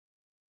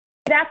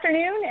Good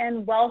afternoon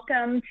and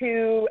welcome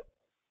to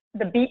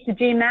the Beat the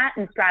GMAT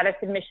and Stratus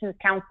Admissions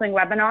Counseling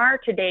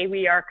webinar. Today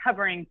we are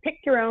covering Pick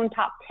Your Own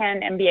Top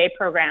 10 MBA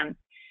Programs.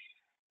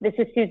 This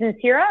is Susan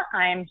Cera.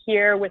 I am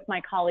here with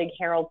my colleague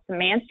Harold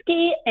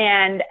Simansky,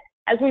 and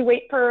as we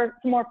wait for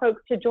some more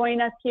folks to join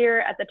us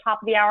here at the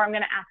top of the hour, I'm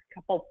going to ask a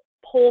couple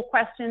poll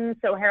questions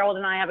so Harold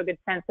and I have a good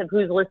sense of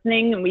who's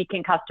listening and we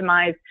can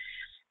customize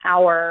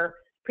our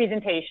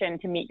presentation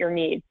to meet your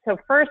needs. So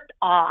first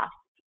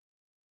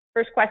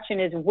question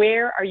is,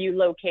 where are you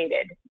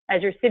located?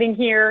 As you're sitting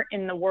here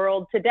in the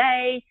world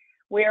today,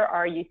 where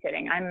are you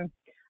sitting?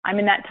 I'm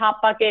in that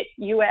top bucket,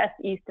 US,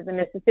 east of the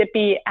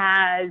Mississippi,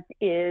 as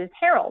is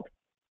Harold.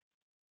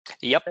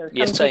 Yep, So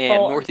yes I am,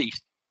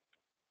 northeast.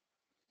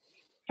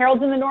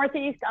 Harold's in the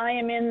northeast, I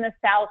am in the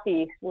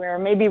southeast, where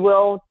maybe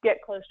we'll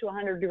get close to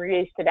 100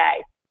 degrees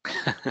today.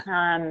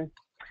 So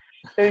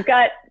we've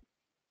got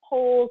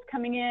polls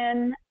coming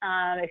in.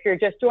 If you're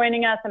just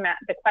joining us,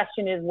 the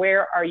question is,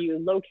 where are you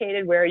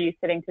located? Where are you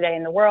sitting today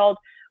in the world?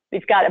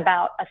 We've got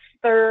about a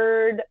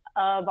third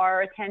of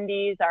our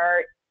attendees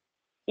are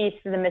east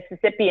of the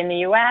Mississippi in the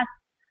US.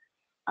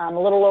 A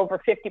little over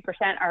 50%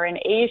 are in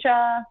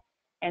Asia,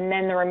 and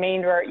then the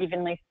remainder are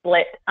evenly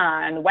split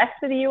on the west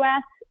of the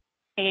US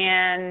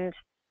and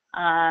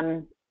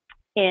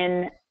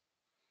in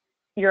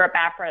Europe,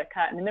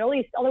 Africa, and the Middle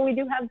East, although we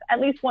do have at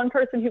least one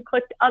person who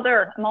clicked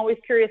other. I'm always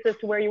curious as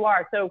to where you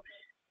are. So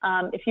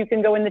if you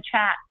can go in the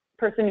chat,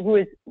 person who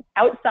is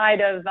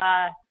outside of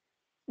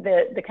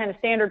the kind of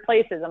standard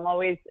places, I'm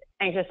always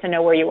anxious to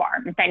know where you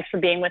are. And thanks for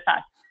being with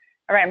us.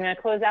 All right, I'm going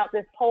to close out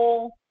this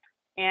poll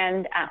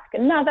and ask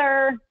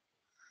another.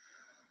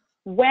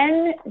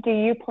 When do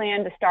you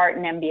plan to start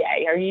an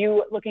MBA? Are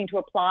you looking to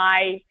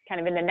apply kind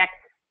of in the next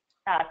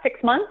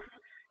 6 months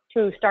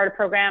to start a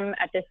program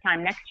at this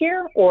time next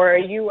year, or are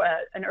you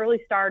an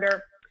early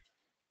starter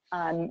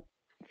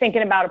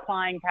thinking about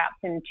applying perhaps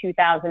in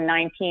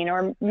 2019,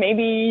 or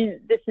maybe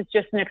this is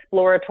just an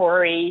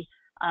exploratory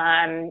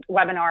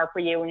webinar for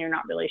you and you're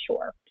not really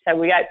sure? So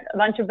we got a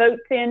bunch of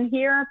votes in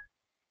here.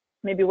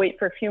 Maybe wait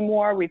for a few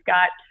more. We've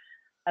got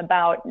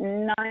about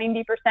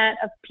 90%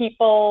 of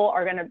people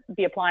are going to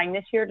be applying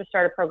this year to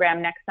start a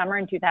program next summer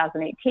in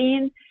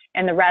 2018,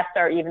 and the rest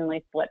are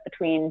evenly split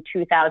between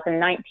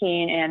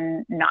 2019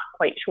 and not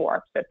quite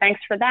sure. So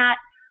thanks for that.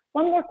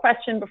 One more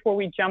question before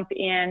we jump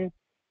in,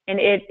 and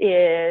it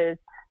is,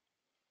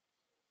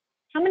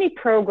 how many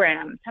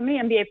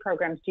MBA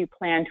programs do you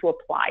plan to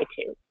apply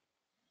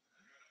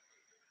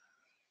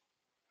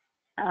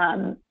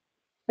to?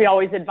 We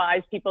always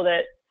advise people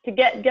to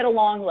get a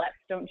long list.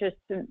 Don't just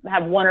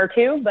have one or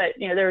two, but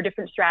there are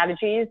different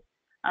strategies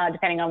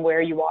depending on where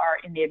you are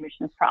in the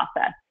admissions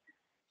process.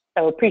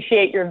 So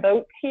appreciate your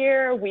votes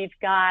here. We've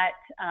got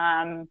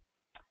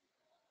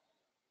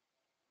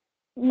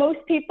most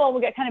people,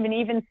 we got kind of an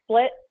even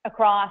split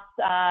across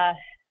about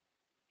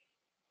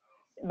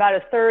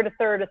a third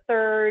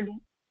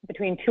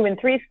between 2 and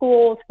 3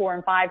 schools, 4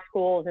 and 5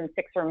 schools, and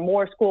 6 or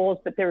more schools.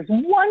 But there's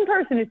one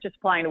person who's just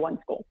applying to one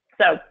school.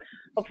 So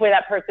hopefully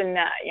that person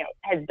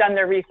has done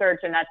their research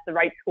and that's the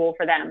right school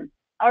for them.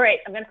 All right,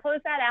 I'm going to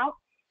close that out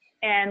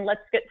and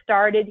let's get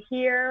started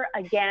here.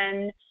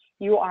 Again,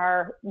 you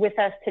are with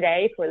us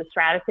today for the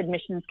Stratus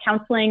Admissions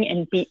Counseling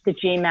and Beat the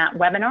GMAT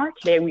webinar.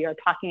 Today we are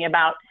talking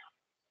about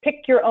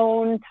Pick Your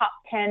Own Top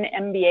 10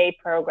 MBA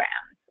Programs.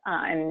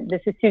 And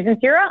this is Susan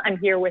Cera. I'm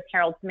here with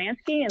Harold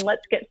Simansky, and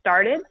let's get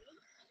started.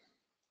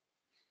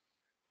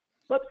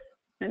 Whoops,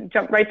 and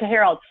jump right to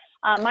Harold.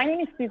 My name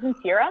is Susan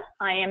Cera.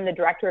 I am the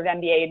Director of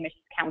MBA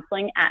Admissions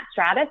Counseling at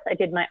Stratus. I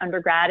did my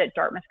undergrad at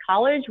Dartmouth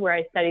College, where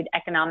I studied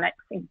economics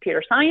and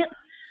computer science.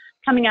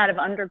 Coming out of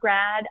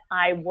undergrad,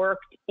 I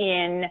worked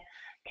in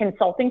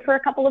consulting for a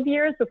couple of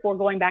years before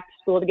going back to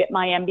school to get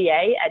my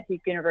MBA at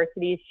Duke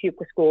University's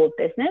Fuqua School of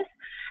Business.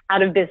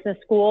 Out of business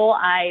school,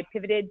 I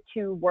pivoted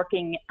to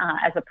working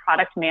as a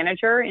product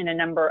manager in a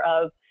number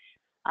of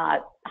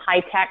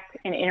high-tech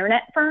and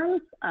internet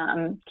firms.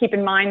 Keep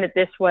in mind that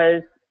this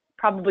was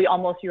probably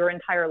almost your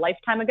entire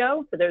lifetime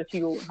ago, for those of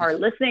you who are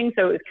listening.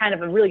 So it was kind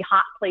of a really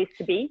hot place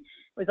to be.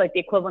 It was like the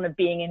equivalent of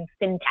being in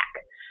fintech,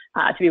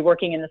 to be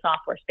working in the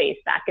software space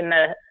back in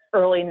the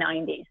early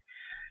 90s.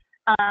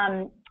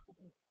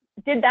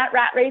 Did that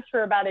rat race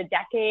for about a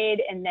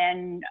decade and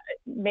then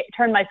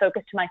turned my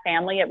focus to my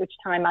family, at which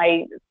time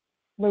I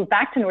moved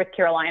back to North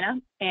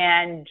Carolina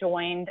and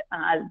joined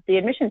the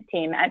admissions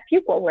team at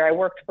Fuqua, where I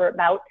worked for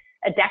about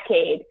a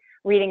decade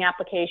reading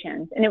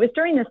applications. And it was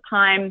during this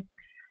time,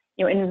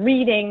 in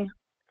reading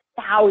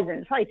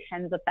thousands, probably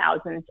tens of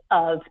thousands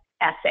of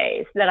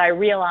essays, that I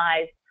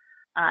realized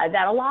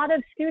that a lot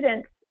of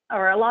students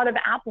or a lot of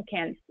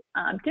applicants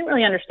didn't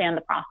really understand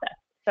the process.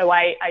 So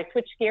I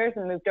switched gears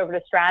and moved over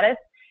to Stratus.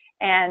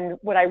 And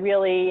what I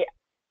really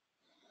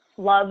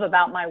love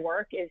about my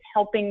work is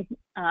helping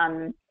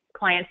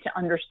clients to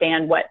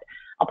understand what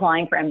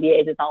applying for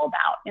MBAs is all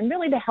about, and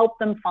really to help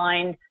them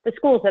find the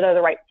schools that are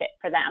the right fit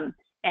for them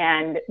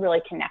and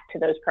really connect to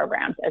those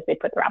programs as they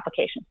put their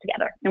applications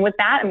together. And with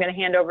that, I'm going to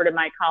hand over to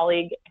my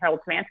colleague, Harold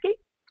Simansky.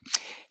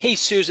 Hey,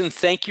 Susan,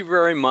 thank you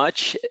very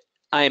much.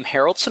 I am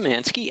Harold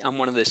Simansky. I'm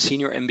one of the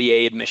senior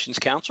MBA admissions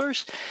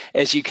counselors.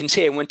 As you can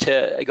see,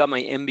 I got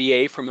my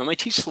MBA from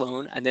MIT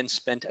Sloan and then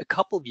spent a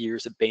couple of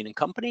years at Bain &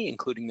 Company,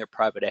 including their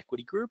private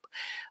equity group.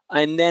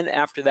 And then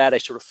after that, I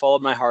sort of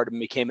followed my heart and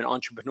became an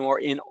entrepreneur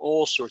in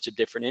all sorts of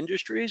different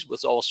industries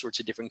with all sorts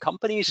of different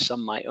companies,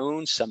 some my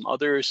own, some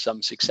others,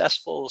 some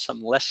successful,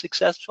 some less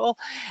successful.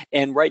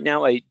 And right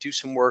now I do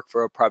some work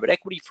for a private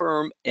equity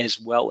firm, as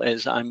well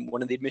as I'm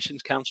one of the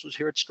admissions counselors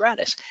here at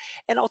Stratus.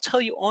 And I'll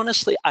tell you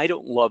honestly, I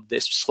don't love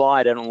this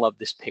slide. I don't love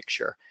this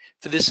picture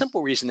for the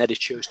simple reason that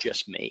it shows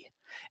just me.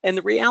 And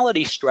the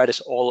reality,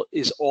 Stratus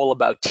is all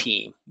about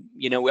team.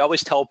 You know, we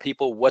always tell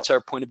people, what's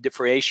our point of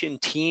differentiation?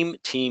 Team,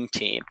 team,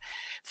 team.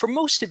 For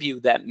most of you,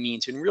 that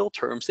means in real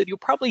terms that you'll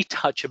probably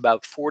touch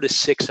about 4 to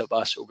 6 of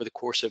us over the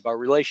course of our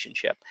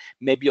relationship.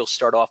 Maybe you'll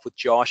start off with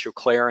Josh or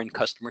Claire in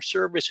customer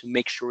service, who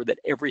make sure that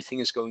everything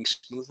is going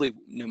smoothly,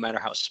 no matter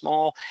how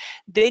small.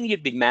 Then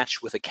you'd be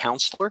matched with a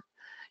counselor.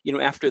 You know,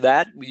 after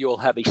that, you'll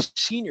have a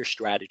senior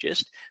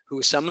strategist who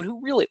is someone who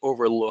really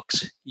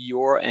overlooks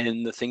your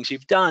and the things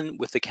you've done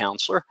with the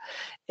counselor.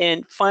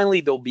 And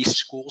finally, there'll be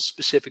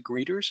school-specific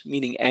readers,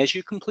 meaning as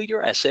you complete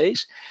your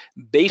essays,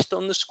 based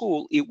on the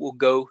school, it will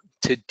go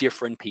to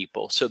different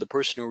people. So the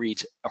person who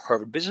reads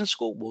Harvard Business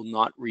School will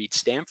not read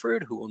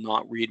Stanford, who will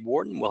not read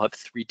Wharton. We'll have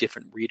 3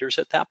 different readers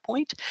at that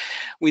point.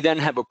 We then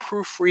have a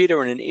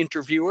proofreader and an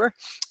interviewer.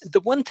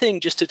 The one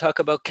thing, just to talk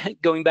about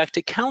going back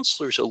to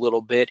counselors a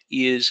little bit,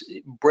 is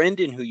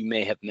Brendan, who you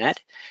may have met,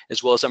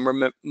 as well as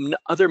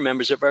other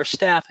members of our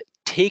staff,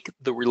 take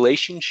the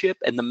relationship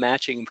and the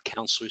matching of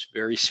counselors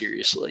very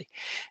seriously.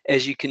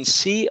 As you can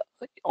see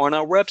on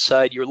our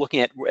website, you're looking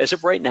at, as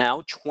of right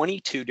now,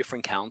 22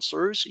 different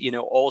counselors, you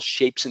know, all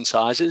shapes and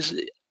sizes.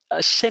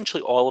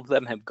 Essentially, all of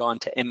them have gone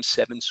to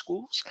M7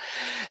 schools.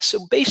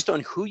 So based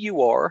on who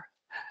you are,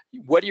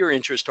 what your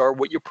interests are,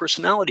 what your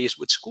personality is,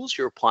 what schools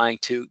you're applying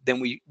to, then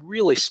we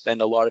really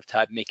spend a lot of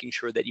time making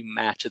sure that you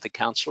match at the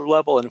counselor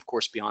level, and of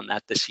course, beyond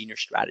that, the senior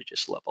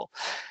strategist level.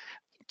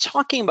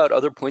 Talking about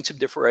other points of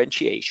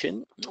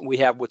differentiation, we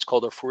have what's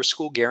called a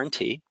 4-school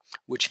guarantee,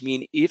 which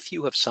means if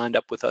you have signed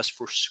up with us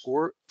for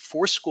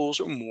 4 schools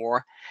or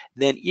more,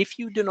 then if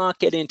you do not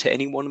get into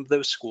any one of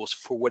those schools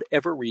for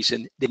whatever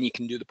reason, then you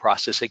can do the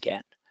process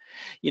again.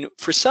 You know,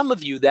 for some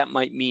of you, that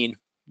might mean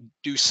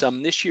do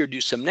some this year,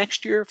 do some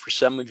next year. For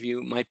some of you,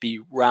 it might be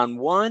round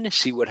 1,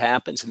 see what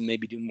happens, and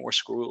maybe do more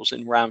schools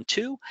in round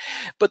 2.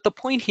 But the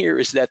point here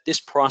is that this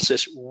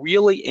process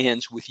really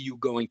ends with you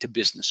going to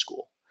business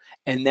school.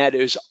 And that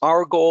is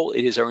our goal.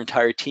 It is our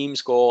entire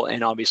team's goal.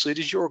 And obviously it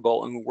is your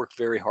goal. And we work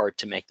very hard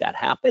to make that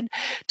happen,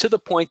 to the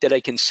point that I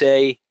can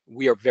say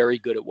we are very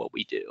good at what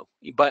we do.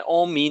 By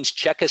all means,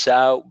 check us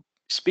out.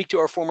 Speak to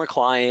our former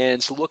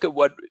clients, look at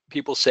what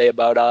people say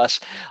about us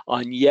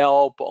on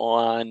Yelp,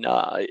 on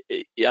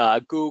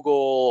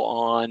Google,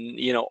 on,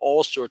 you know,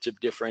 all sorts of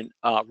different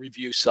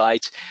review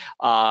sites.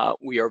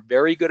 We are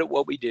very good at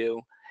what we do.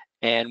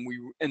 And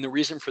the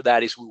reason for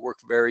that is we work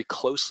very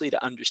closely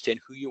to understand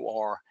who you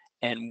are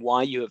and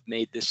why you have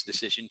made this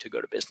decision to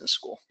go to business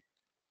school.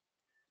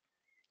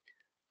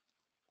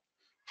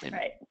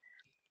 Right.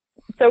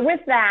 So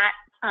with that,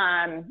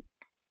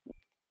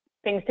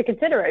 things to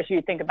consider as you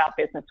think about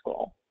business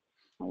school.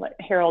 I'll let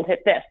Harold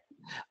hit this.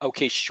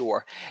 Okay,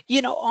 sure.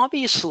 You know,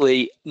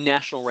 obviously,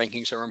 national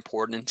rankings are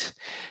important.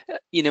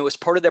 You know, as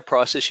part of that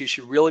process, you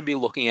should really be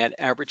looking at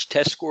average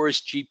test scores,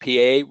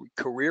 GPA,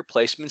 career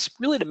placements,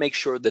 really to make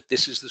sure that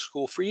this is the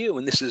school for you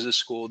and this is a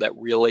school that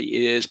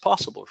really is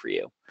possible for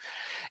you.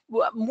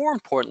 Well, more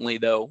importantly,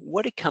 though,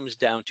 what it comes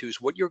down to is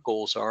what your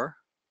goals are,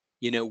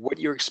 you know, what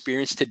your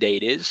experience to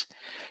date is,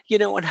 you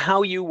know, and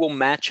how you will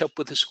match up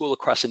with the school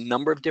across a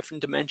number of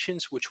different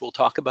dimensions, which we'll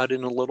talk about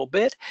in a little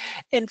bit.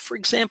 And for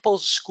example,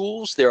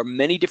 schools, there are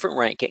many different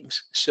rankings.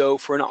 So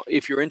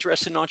if you're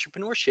interested in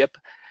entrepreneurship,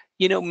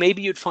 you know,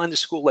 maybe you'd find a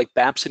school like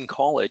Babson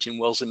College in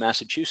Wellesley,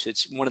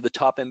 Massachusetts, one of the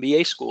top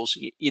MBA schools,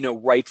 you know,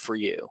 right for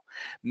you.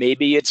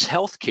 Maybe it's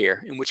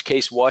healthcare, in which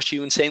case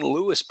WashU in St.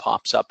 Louis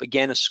pops up.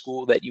 Again, a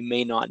school that you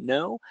may not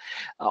know.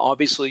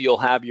 Obviously, you'll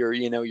have your,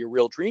 you know, your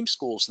real dream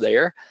schools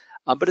there.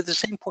 But at the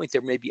same point,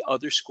 there may be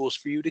other schools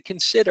for you to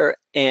consider.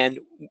 And,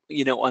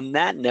 you know, on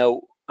that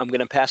note, I'm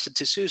going to pass it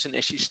to Susan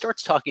as she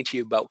starts talking to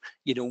you about,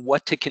 you know,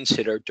 what to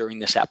consider during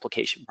this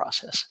application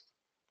process.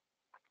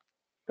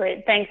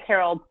 Great. Thanks,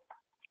 Harold.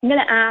 I'm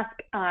going to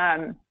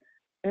ask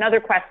another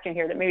question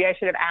here that maybe I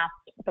should have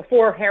asked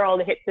before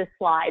Harold hit this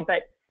slide,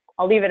 but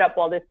I'll leave it up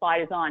while this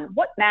slide is on.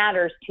 What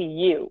matters to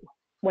you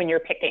when you're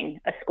picking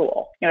a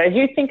school? You know, as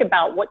you think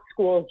about what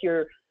schools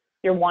you're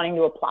wanting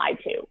to apply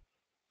to,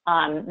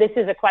 this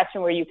is a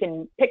question where you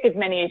can pick as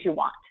many as you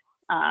want.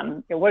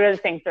 You know, what are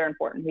the things that are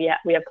important?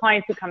 We have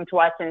clients who come to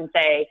us and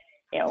say,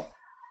 you know,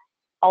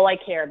 all I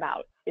care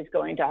about is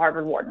going to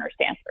Harvard, Wharton, or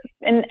Stanford.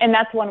 And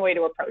that's one way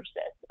to approach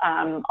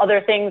this.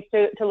 Other things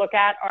to look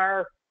at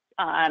are,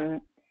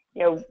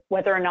 you know,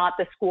 whether or not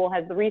the school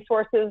has the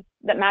resources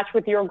that match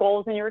with your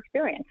goals and your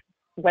experience,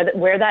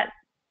 where that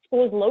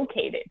school is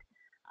located,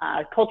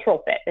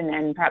 cultural fit, and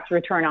then perhaps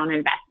return on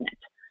investment.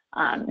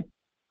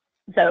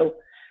 So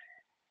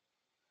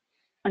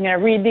I'm going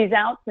to read these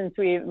out since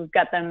we've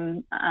got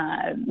them.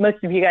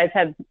 Most of you guys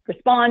have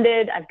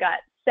responded. I've got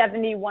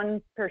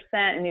 71%,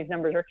 and these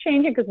numbers are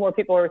changing because more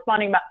people are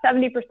responding. About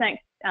 70%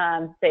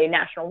 say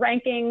national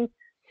rankings,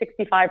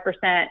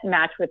 65%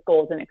 match with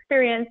goals and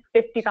experience,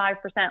 55%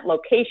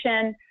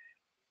 location,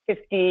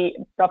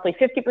 roughly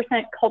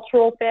 50%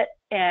 cultural fit,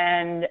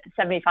 and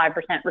 75%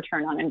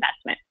 return on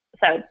investment.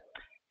 So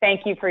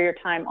thank you for your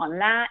time on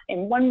that.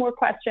 And one more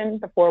question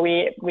before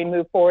we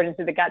move forward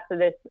into the guts of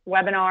this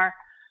webinar.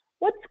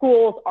 What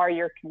schools are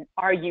you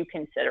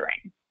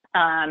considering?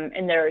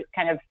 And they're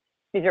kind of,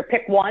 these are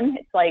pick one.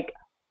 It's like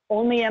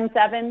only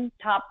M7,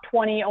 top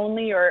 20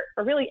 only, or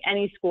really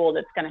any school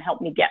that's going to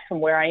help me get from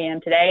where I am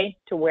today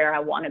to where I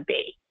want to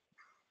be.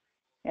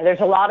 Now,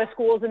 there's a lot of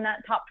schools in that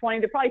top 20.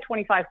 There are probably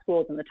 25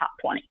 schools in the top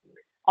 20,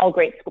 all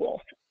great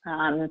schools.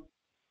 So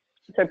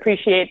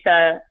appreciate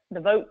the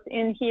votes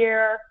in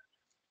here.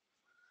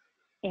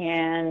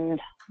 And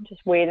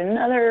just wait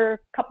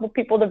another couple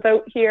people to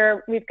vote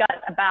here. We've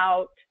got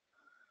about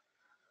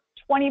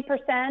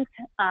 20%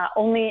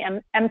 only,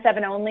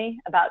 M7 only,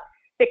 about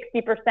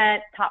 60%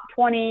 top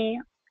 20,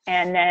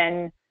 and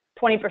then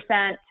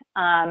 20%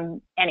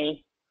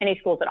 any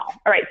schools at all.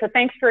 All right, so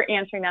thanks for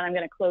answering that. I'm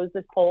going to close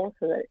this poll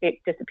so that it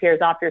disappears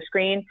off your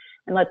screen,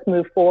 and let's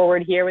move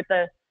forward here with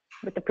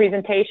the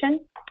presentation.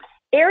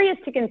 Areas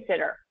to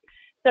consider.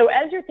 So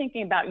as you're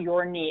thinking about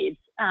your needs,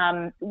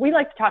 we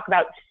like to talk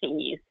about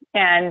C's,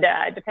 and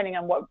depending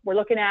on what we're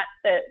looking at,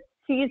 the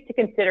C's to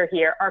consider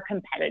here are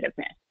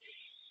competitiveness.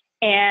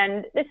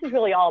 And this is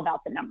really all about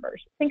the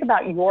numbers. Think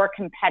about your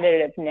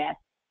competitiveness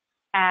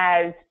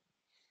as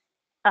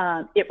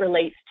it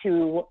relates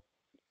to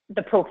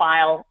the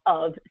profile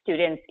of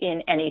students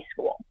in any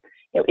school.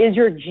 Is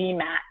your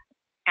GMAT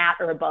at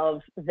or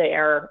above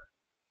their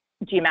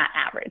GMAT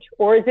average?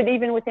 Or is it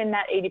even within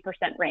that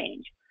 80%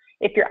 range?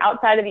 If you're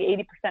outside of the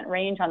 80%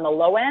 range on the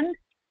low end,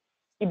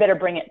 you better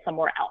bring it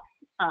somewhere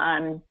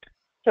else.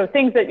 So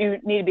things that you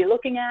need to be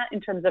looking at in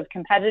terms of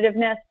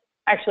competitiveness.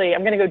 Actually,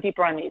 I'm going to go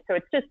deeper on these. So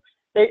it's just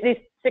these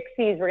 6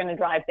 C's we're going to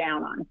drive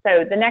down on.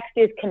 So the next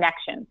is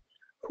connections.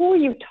 Who are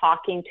you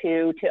talking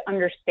to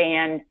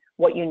understand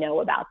what you know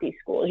about these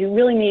schools? You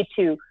really need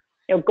to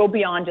go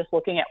beyond just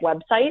looking at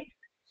websites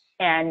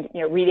and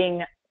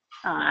reading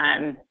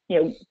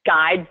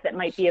guides that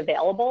might be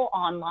available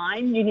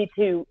online. You need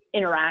to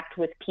interact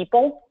with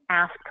people,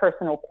 ask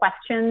personal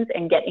questions,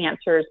 and get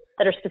answers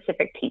that are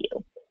specific to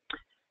you.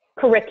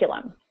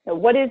 Curriculum. So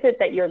what is it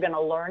that you're going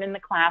to learn in the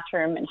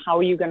classroom, and how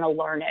are you going to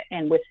learn it,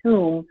 and with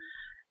whom?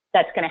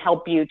 That's going to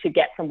help you to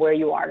get from where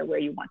you are to where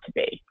you want to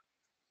be.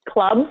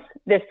 Clubs.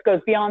 This goes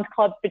beyond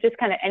clubs, but just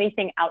kind of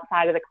anything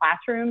outside of the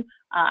classroom,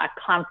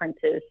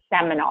 conferences,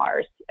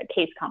 seminars,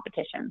 case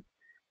competitions.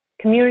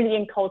 Community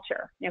and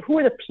culture. Who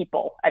are the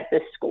people at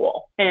this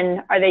school?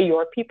 And are they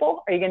your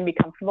people? Are you going to be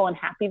comfortable and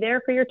happy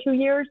there for your 2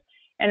 years?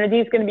 And are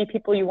these going to be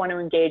people you want to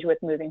engage with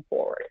moving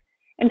forward?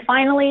 And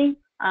finally,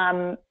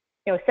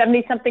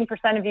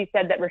 70-something% of you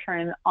said that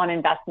return on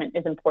investment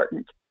is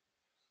important.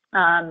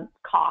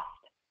 Cost.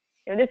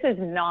 This is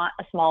not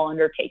a small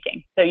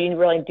undertaking, so you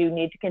really do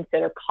need to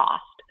consider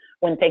cost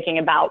when thinking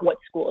about what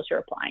schools you're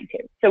applying to.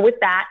 So with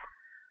that,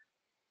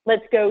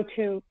 let's go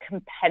to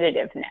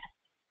competitiveness.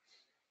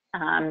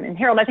 And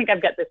Harold, I think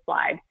I've got this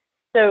slide.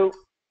 So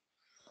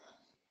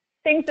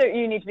things that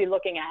you need to be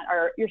looking at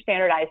are your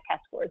standardized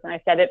test scores. And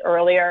I said it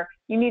earlier,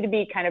 you need to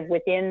be kind of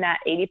within that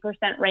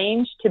 80%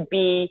 range to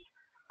be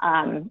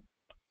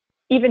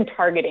even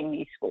targeting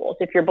these schools.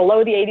 If you're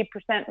below the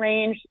 80%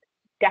 range,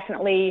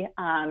 definitely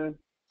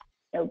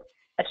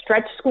a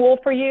stretch school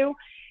for you.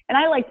 And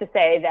I like to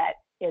say that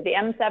the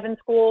M7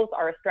 schools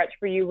are a stretch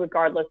for you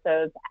regardless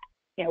of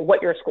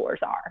what your scores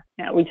are.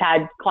 We've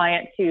had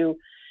clients who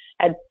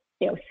had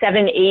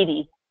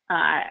 780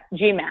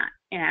 GMAT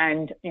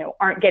and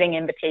aren't getting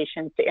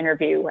invitations to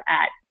interview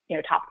at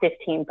top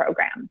 15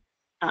 programs.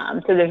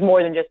 So there's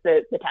more than just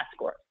the test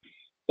scores.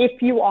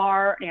 If you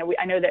are,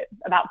 I know that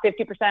about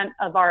 50%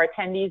 of our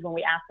attendees when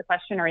we ask the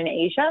question are in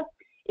Asia.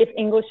 If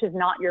English is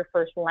not your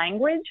first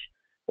language,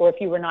 or if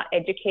you were not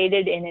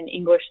educated in an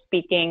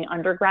English-speaking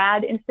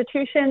undergrad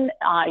institution,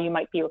 you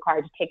might be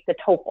required to take the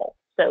TOEFL.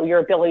 So your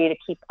ability to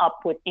keep up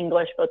with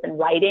English, both in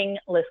writing,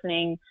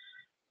 listening,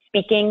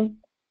 speaking,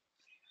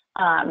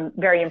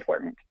 very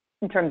important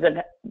in terms of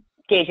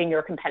gauging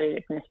your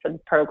competitiveness for the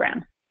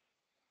program.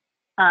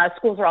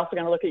 Schools are also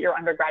going to look at your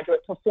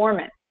undergraduate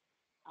performance.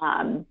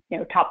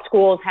 Top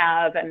schools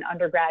have an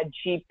undergrad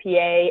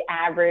GPA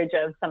average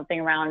of something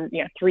around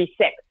 3.6,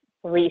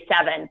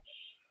 3.7.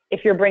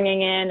 If you're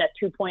bringing in a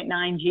 2.9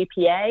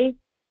 GPA,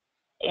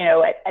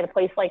 at a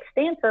place like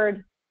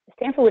Stanford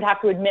would have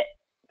to admit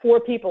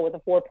 4 people with a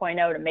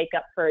 4.0 to make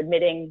up for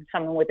admitting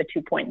someone with a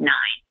 2.9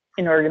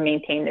 in order to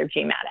maintain their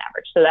GMAT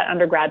average. So that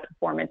undergrad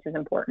performance is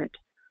important.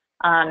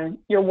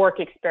 Your work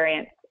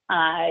experience,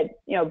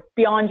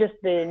 beyond just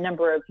the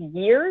number of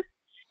years,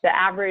 the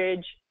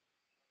average,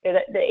 the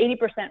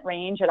 80%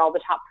 range at all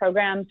the top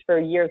programs for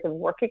years of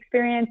work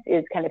experience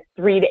is kind of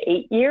 3 to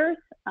 8 years.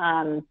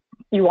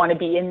 you want to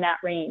be in that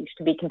range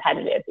to be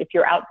competitive. If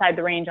you're outside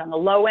the range on the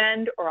low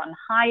end or on the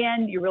high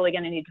end, you're really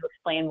going to need to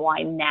explain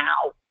why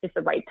now is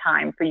the right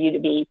time for you to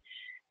be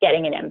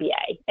getting an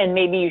MBA. And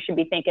maybe you should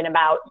be thinking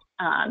about,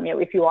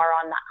 if you are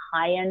on that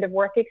high end of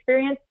work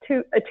experience,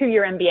 a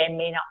 2-year MBA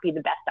may not be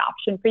the best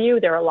option for you.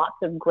 There are lots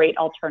of great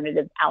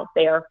alternatives out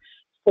there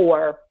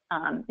for,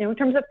 in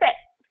terms of fit,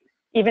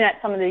 even at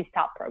some of these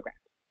top programs.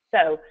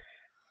 So,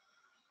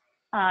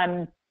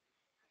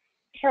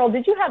 Harold,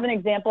 did you have an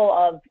example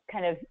of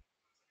kind of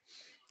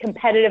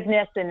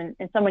competitiveness and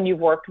someone you've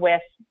worked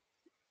with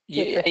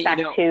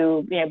respect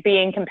to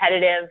being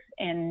competitive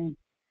and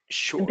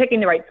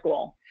picking the right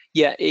school?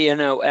 Yeah,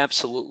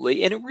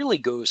 absolutely. And it really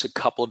goes a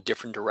couple of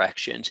different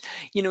directions.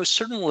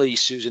 Certainly,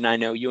 Susan, I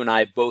know you and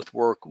I both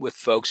work with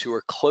folks who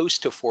are close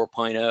to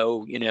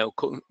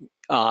 4.0,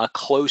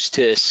 close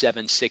to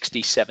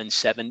 760,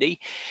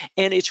 770.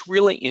 And it's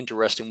really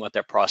interesting what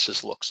that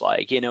process looks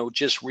like.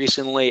 Just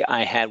recently,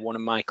 I had one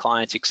of my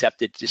clients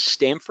accepted to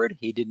Stanford.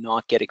 He did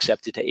not get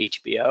accepted to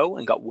HBO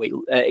and got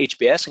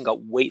HBS and got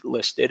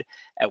waitlisted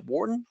at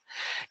Wharton.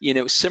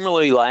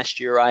 Similarly, last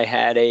year I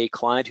had a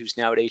client who's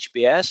now at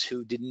HBS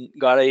who did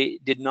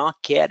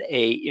not get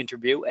a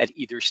interview at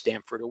either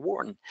Stanford or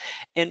Wharton.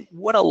 And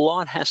what a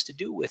lot has to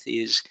do with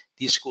is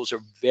these schools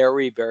are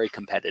very, very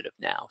competitive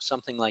now.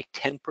 Something like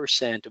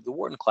 10% of the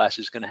Wharton class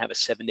is going to have a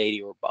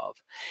 780 or above.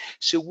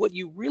 So what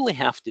you really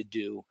have to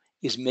do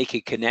is make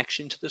a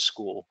connection to the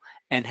school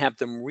and have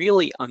them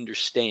really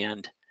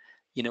understand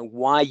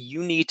why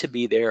you need to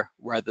be there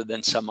rather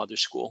than some other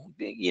school.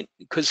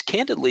 Because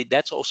candidly,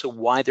 that's also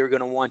why they're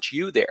going to want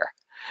you there.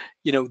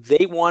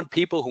 They want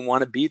people who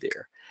want to be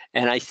there.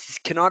 And I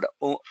cannot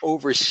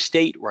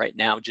overstate right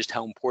now just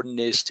how important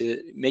it is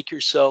to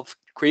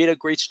create a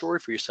great story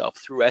for yourself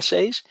through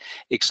essays,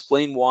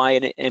 explain why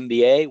an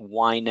MBA,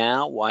 why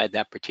now, why at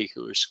that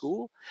particular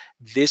school,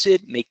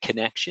 visit, make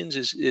connections,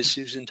 as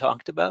Susan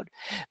talked about,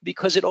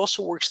 because it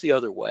also works the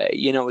other way.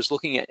 I was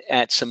looking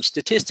at some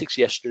statistics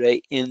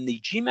yesterday, in the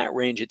GMAT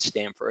range at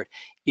Stanford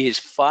is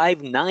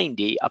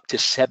 590 up to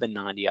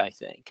 790, I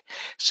think.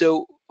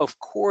 So of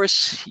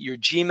course, your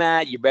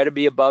GMAT, you better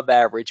be above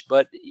average,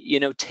 but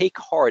take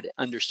heart,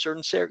 under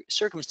certain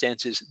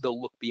circumstances, they'll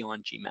look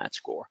beyond GMAT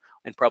score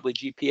and probably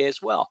GPA as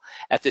well.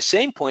 At the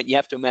same point, you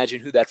have to imagine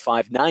who that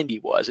 590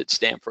 was at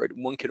Stanford.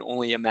 One can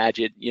only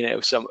imagine,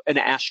 an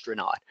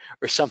astronaut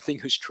or something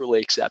who's truly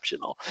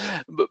exceptional.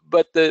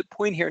 But the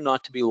point here,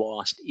 not to be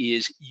lost,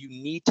 is you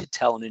need to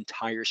tell an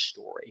entire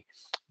story.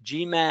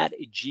 GMAT,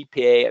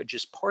 GPA are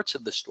just parts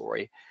of the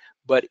story.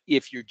 But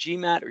if your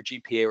GMAT or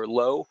GPA are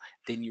low,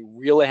 then you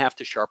really have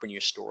to sharpen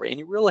your story, and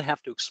you really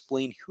have to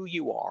explain who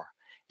you are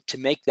to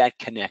make that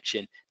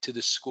connection to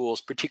the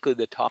schools, particularly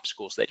the top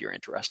schools that you're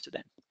interested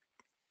in.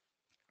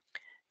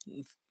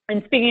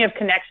 And speaking of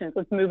connections,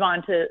 let's move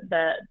on to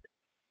the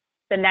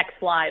next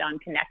slide on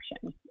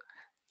connections.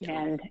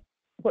 And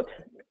whoops.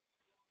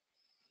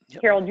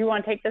 Harold, do you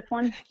want to take this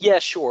one? Yeah,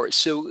 sure.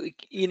 So,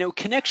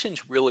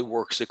 connections really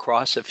works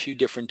across a few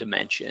different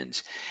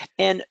dimensions.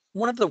 And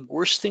one of the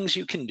worst things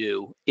you can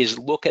do is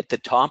look at the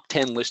top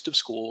 10 list of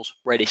schools,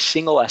 write a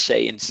single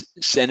essay, and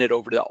send it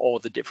over to all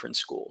the different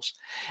schools.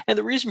 And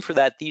the reason for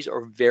that, these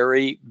are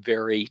very,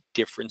 very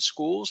different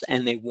schools,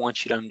 and they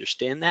want you to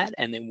understand that,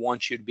 and they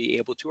want you to be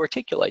able to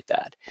articulate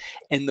that.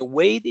 And the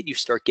way that you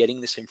start getting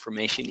this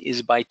information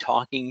is by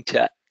talking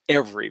to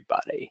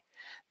everybody.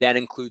 That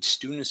includes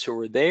students who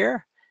are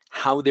there,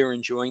 how they're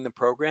enjoying the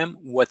program,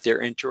 what they're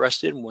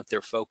interested in, what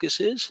their focus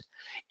is.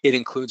 It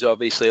includes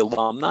obviously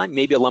alumni,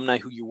 maybe alumni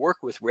who you work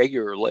with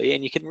regularly,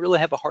 and you can really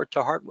have a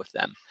heart-to-heart with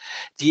them.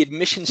 The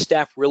admission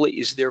staff really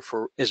is there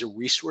as a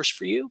resource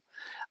for you.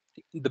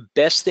 The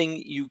best thing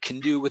you can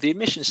do with the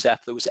admission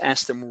staff, though, is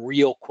ask them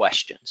real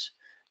questions.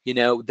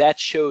 That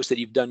shows that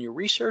you've done your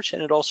research,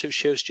 and it also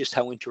shows just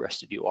how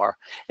interested you are.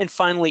 And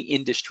finally,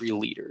 industry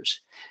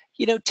leaders.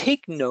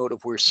 Take note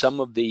of where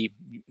some of the,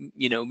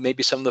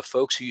 maybe some of the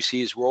folks who you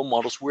see as role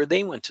models, where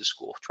they went to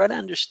school. Try to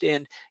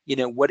understand,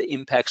 what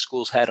impact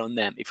schools had on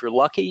them. If you're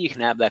lucky, you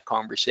can have that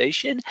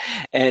conversation.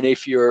 And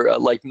if you're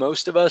like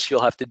most of us,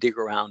 you'll have to dig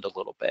around a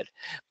little bit.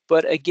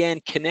 But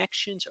again,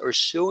 connections are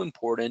so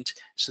important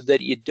so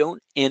that you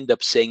don't end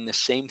up saying the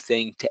same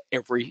thing to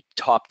every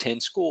top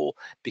 10 school,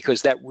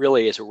 because that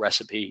really is a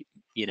recipe,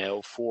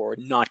 for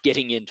not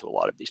getting into a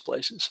lot of these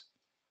places.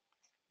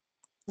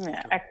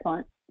 Yeah,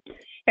 excellent.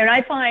 And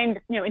I find,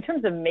 in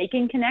terms of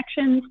making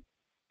connections,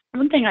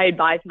 one thing I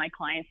advise my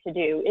clients to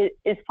do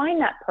is find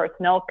that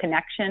personal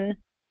connection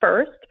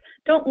first.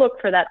 Don't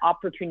look for that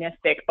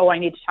opportunistic, I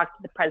need to talk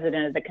to the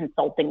president of the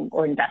consulting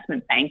or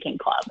investment banking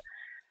club.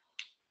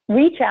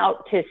 Reach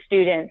out to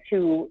students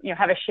who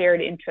have a shared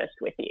interest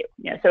with you.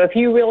 So if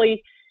you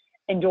really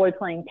enjoy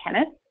playing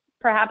tennis,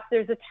 perhaps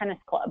there's a tennis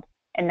club,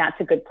 and that's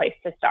a good place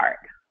to start.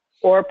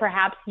 Or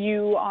perhaps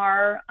you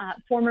are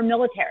former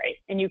military,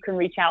 and you can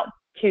reach out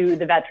to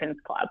the Veterans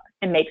Club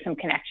and make some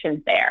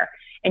connections there,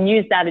 and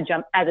use that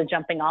as a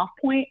jumping off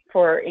point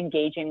for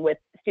engaging with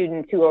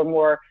students who are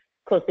more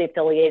closely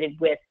affiliated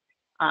with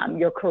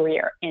your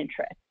career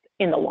interests.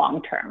 in the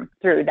long term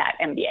through that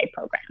MBA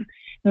program.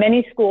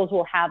 Many schools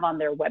will have on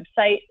their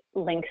website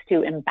links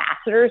to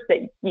ambassadors that,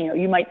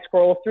 you might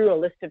scroll through a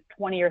list of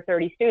 20 or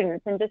 30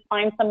 students and just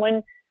find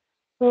someone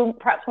who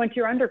perhaps went to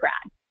your undergrad,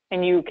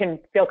 and you can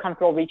feel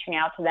comfortable reaching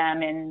out to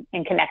them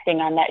and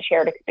connecting on that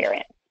shared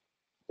experience.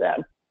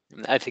 So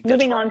I think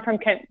moving on from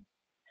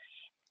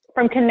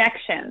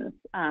connections,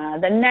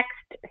 the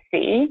next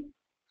C,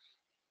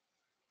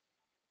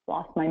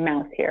 lost my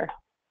mouse here,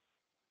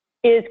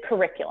 is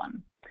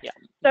curriculum. Yeah.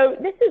 So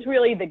this is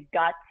really the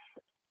guts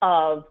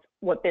of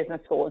what business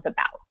school is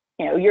about.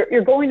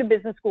 You're going to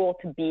business school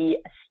to be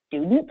a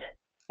student,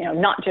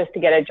 not just to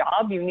get a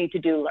job. You need to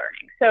do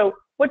learning. So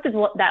what does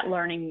that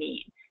learning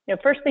mean?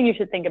 First thing you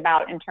should think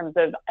about in terms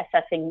of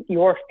assessing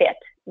your fit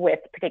with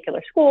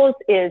particular schools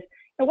is,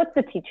 what's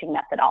the teaching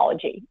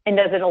methodology, and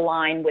does it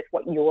align with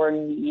what your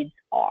needs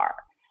are?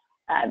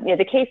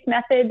 The case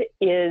method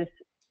is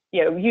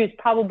used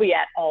probably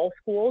at all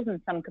schools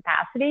in some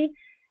capacity.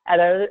 At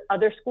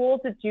other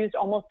schools, it's used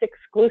almost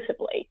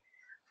exclusively.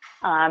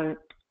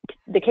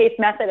 The case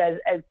method,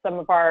 as some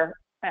of our,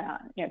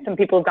 some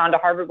people who've gone to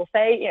Harvard will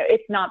say,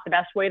 it's not the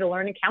best way to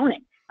learn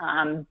accounting.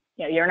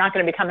 You're not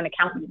going to become an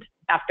accountant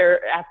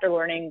after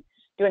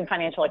doing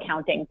financial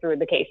accounting through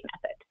the case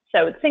method.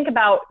 So think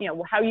about,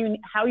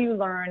 how you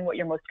learn what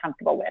you're most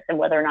comfortable with, and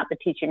whether or not the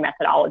teaching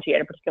methodology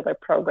at a particular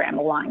program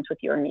aligns with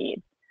your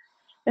needs.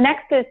 The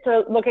next is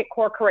to look at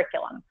core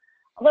curriculum.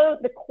 Although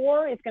the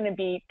core is going to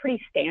be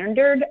pretty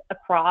standard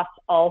across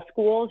all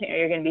schools,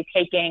 you're going to be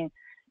taking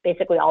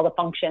basically all the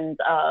functions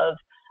of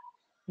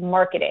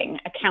marketing,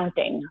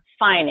 accounting,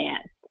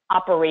 finance,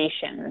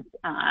 operations,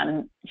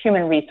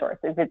 human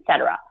resources,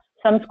 etc.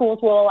 Some schools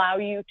will allow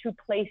you to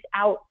place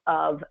out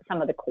of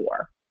some of the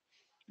core.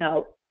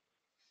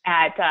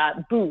 At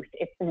Booth,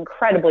 it's an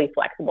incredibly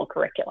flexible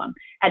curriculum.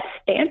 At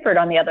Stanford,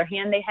 on the other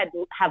hand, they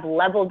have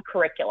leveled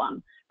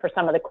curriculum for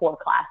some of the core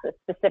classes,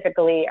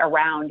 specifically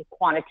around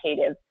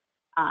quantitative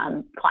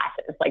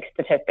classes like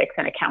statistics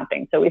and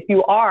accounting. So if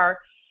you are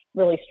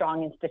really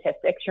strong in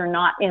statistics, you're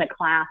not in a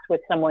class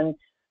with someone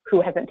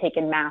who hasn't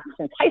taken math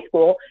since high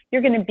school.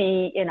 You're going to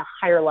be in a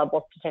higher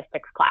level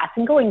statistics class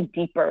and going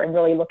deeper and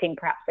really looking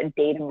perhaps at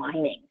data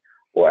mining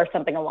or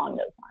something along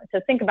those lines. So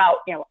think about,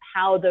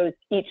 how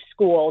each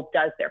school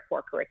does their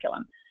core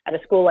curriculum. At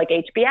a school like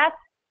HBS,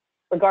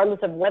 regardless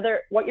of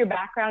what your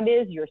background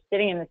is, you're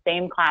sitting in the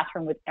same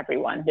classroom with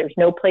everyone. There's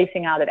no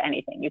placing out of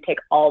anything. You take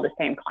all the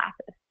same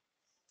classes.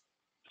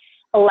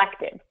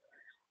 Electives.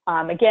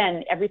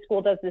 Again, every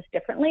school does this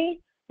differently.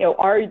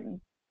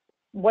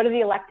 What are the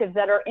electives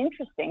that are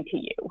interesting to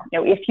you?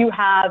 If you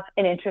have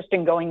an interest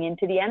in going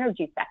into the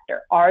energy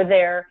sector, are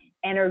there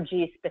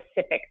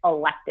energy-specific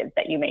electives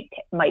that you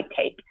might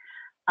take?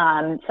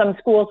 Some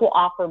schools will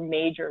offer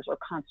majors or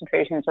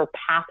concentrations or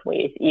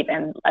pathways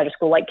even at a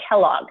school like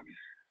Kellogg.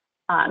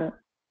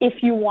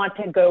 If you want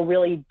to go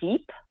really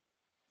deep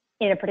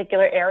in a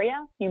particular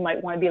area, you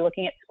might want to be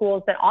looking at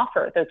schools that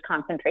offer those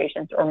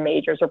concentrations or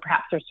majors, or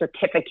perhaps a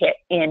certificate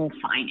in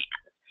finance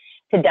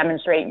to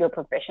demonstrate your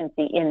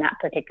proficiency in that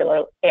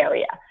particular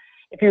area.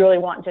 If you really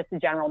want just a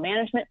general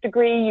management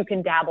degree, you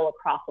can dabble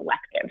across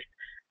electives.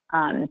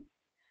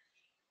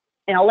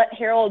 And I'll let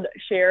Harold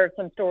share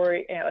a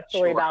story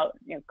Sure. about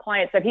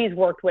clients that he's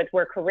worked with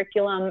where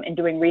curriculum and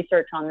doing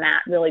research on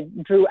that really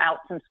drew out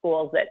some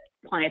schools that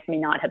clients may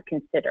not have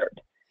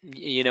considered.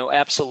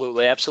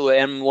 Absolutely.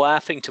 I'm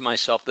laughing to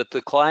myself that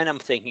the client I'm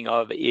thinking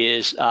of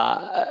is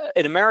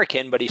an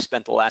American, but he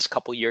spent the last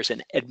couple of years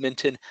in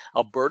Edmonton,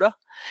 Alberta.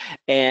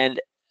 And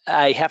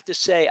I have to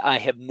say, I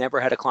have never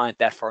had a client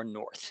that far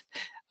north.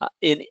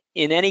 In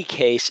any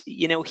case,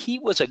 he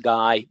was a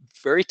guy,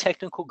 very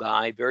technical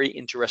guy, very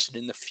interested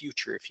in the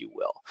future, if you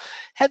will.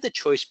 Had the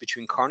choice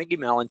between Carnegie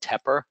Mellon,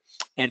 Tepper,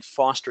 and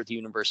Foster at the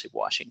University of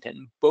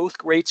Washington. Both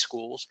great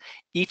schools.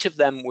 Each of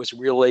them was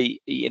really,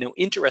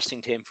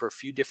 interesting to him for a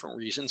few different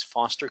reasons.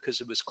 Foster,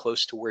 because it was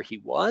close to where he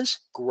was.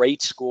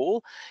 Great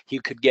school. He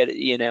could get,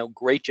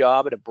 great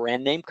job at a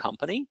brand name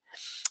company.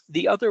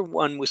 The other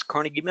one was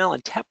Carnegie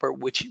Mellon, Tepper,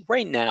 which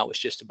right now is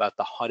just about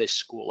the hottest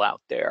school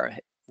out there,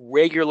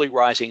 regularly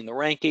rising in the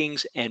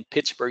rankings, and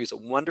Pittsburgh is a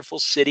wonderful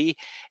city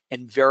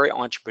and very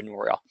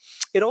entrepreneurial.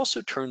 It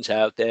also turns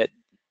out that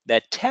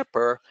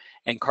Tepper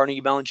and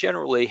Carnegie Mellon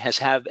generally has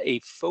had a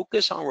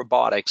focus on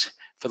robotics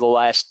for the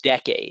last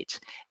decades.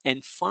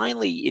 And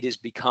finally, it is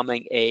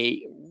becoming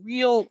a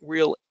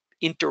real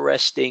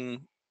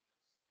interesting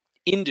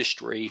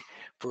industry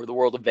for the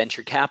world of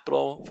venture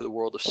capital, for the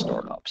world of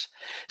startups.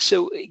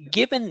 So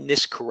given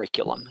this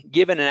curriculum,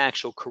 given an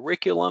actual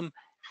curriculum,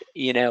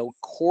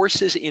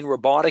 courses in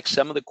robotics,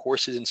 some of the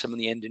courses in some of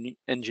the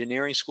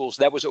engineering schools,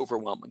 that was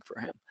overwhelming for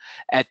him.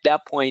 At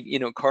that point,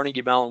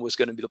 Carnegie Mellon was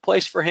going to be the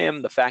place for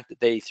him. The fact that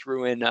they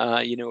threw in,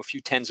 a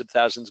few tens of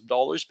thousands of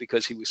dollars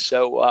because he was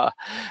so,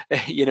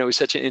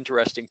 such an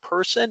interesting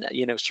person,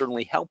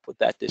 certainly helped with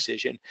that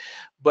decision.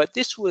 But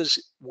this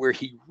was where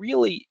he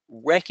really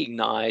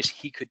recognized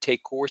he could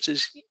take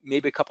courses,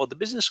 maybe a couple at the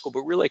business school,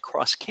 but really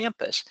across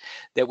campus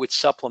that would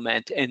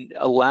supplement and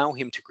allow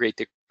him to create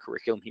the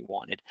curriculum he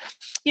wanted.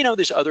 You know,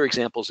 there's other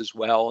examples as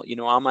well. You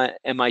know, I'm a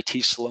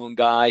MIT Sloan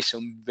guy, so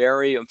I'm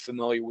very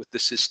familiar with the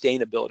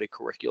sustainability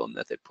curriculum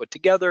that they put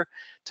together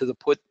to the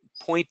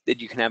point that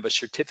you can have a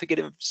certificate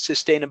of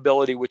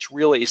sustainability, which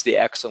really is the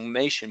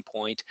exclamation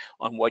point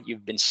on what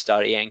you've been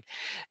studying.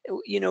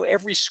 You know,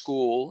 every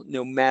school,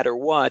 no matter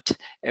what,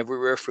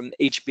 everywhere from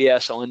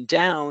HBS on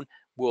down,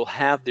 will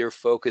have their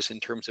focus in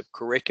terms of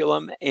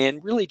curriculum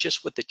and really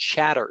just what the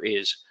chatter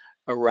is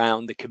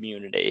around the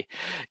community.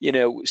 You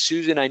know,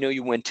 Susan, I know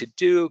you went to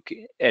Duke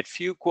at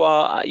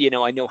Fuqua. You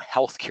know, I know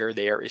healthcare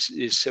there is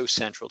so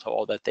central to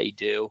all that they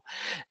do.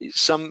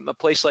 A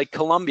place like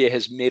Columbia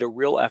has made a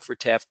real effort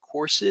to have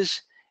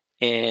courses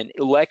and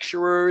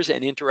lecturers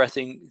and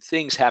interesting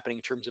things happening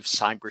in terms of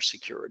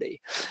cybersecurity.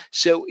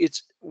 So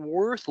it's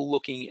worth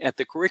looking at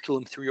the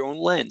curriculum through your own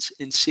lens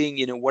and seeing,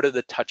 you know, what are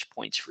the touch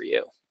points for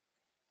you.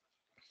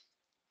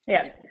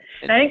 Yeah,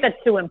 and I think that's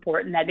so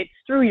important that it's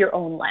through your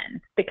own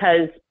lens,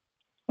 because,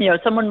 you know,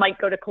 someone might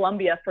go to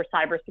Columbia for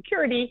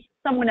cybersecurity,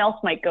 someone else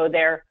might go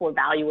there for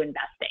value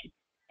investing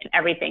and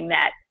everything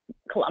that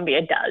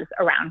Columbia does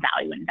around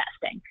value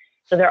investing.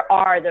 So there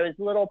are those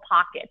little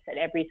pockets at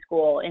every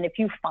school, and if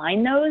you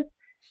find those,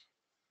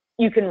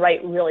 you can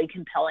write really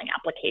compelling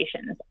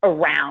applications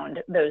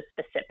around those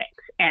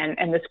specifics, and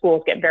the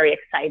schools get very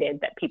excited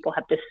that people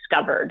have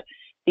discovered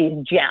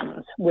these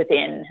gems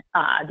within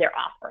their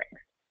offerings.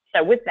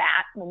 So with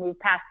that, we'll move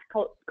past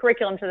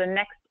curriculum to the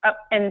next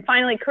and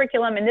finally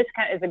curriculum, and this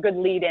kind of is a good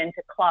lead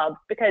into clubs,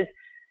 because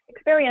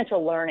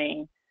experiential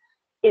learning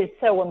is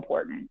so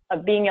important,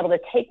 of being able to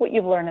take what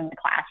you've learned in the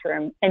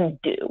classroom and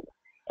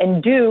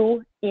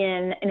do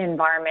in an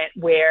environment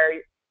where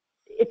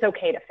it's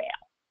okay to fail.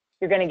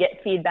 You're going to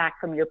get feedback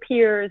from your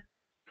peers,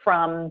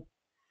 from,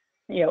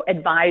 you know,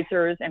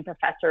 advisors and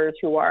professors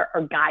who are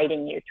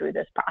guiding you through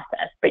this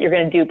process, but you're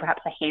going to do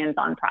perhaps a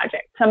hands-on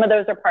project. Some of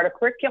those are part of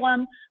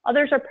curriculum,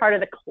 others are part of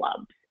the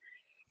clubs.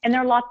 And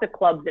there are lots of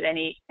clubs at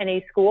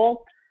any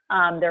school.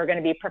 There are going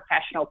to be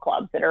professional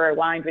clubs that are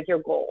aligned with your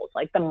goals,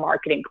 like the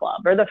marketing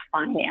club or the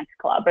finance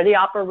club or the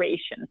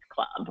operations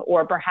club,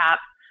 or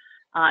perhaps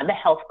the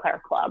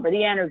healthcare club or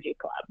the energy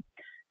club.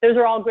 Those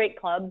are all great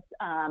clubs,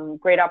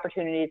 great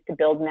opportunities to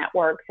build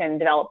networks and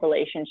develop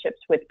relationships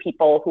with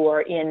people who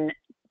are in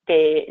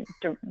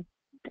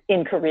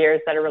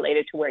careers that are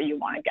related to where you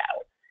want to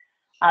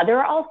go. There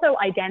are also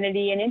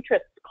identity and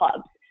interest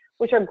clubs,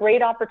 which are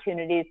great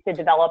opportunities to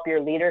develop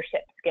your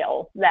leadership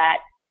skills that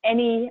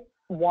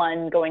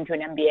anyone going to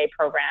an MBA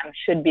program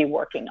should be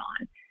working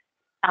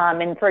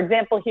on. And for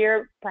example,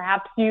 here,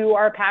 perhaps you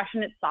are a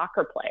passionate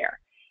soccer player,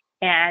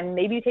 and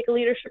maybe you take a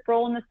leadership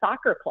role in the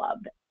soccer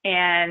club,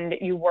 and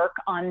you work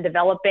on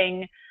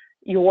developing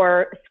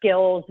your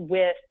skills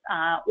with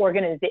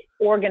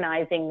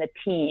organizing the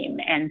team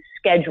and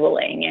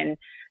scheduling and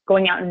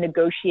going out and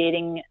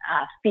negotiating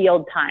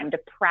field time to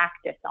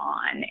practice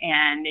on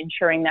and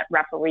ensuring that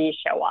referees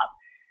show up.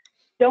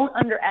 Don't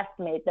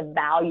underestimate the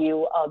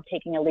value of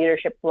taking a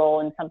leadership role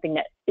in something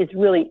that is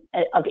really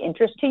of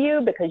interest to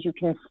you, because you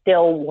can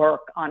still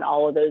work on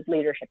all of those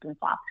leadership and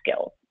soft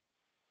skills.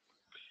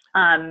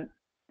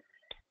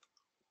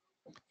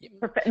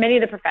 Many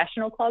of the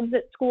professional clubs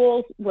at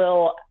schools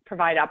will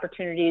provide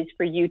opportunities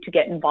for you to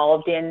get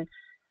involved in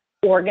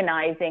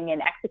organizing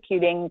and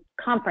executing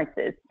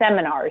conferences,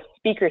 seminars,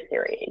 speaker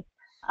series.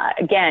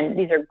 Again,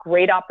 these are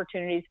great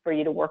opportunities for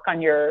you to work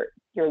on your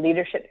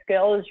leadership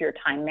skills, your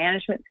time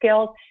management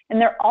skills,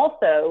 and they're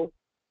also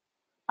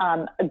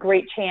a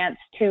great chance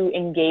to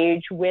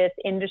engage with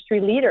industry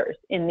leaders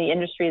in the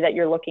industry that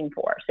you're looking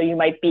for. So you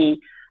might be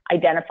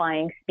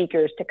identifying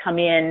speakers to come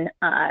in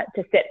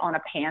to sit on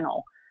a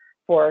panel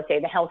for, say,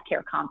 the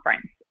healthcare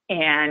conference.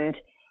 And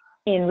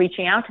in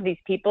reaching out to these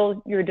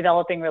people, you're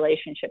developing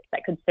relationships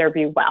that could serve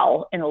you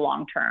well in the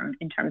long term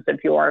in terms of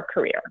your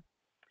career.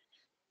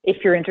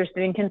 If you're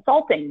interested in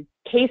consulting,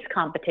 case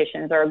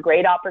competitions are a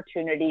great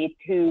opportunity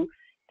to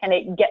kind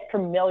of get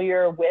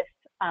familiar with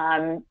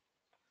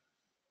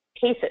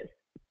cases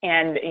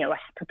and, you know,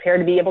 prepare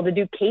to be able to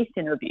do case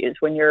interviews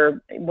when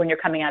you're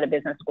coming out of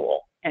business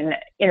school and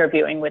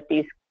interviewing with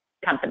these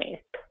companies.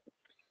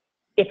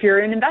 If you're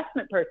an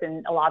investment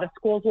person, a lot of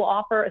schools will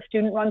offer a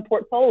student-run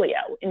portfolio.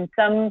 In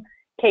some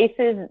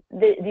cases,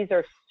 these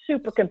are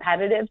super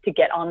competitive to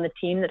get on the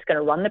team that's going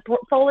to run the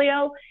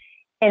portfolio.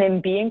 And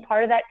in being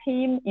part of that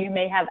team, you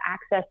may have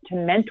access to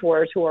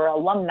mentors who are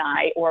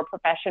alumni or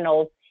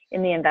professionals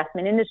in the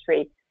investment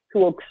industry who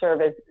will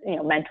serve as, you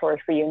know, mentors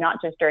for you,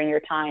 not just during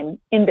your time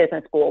in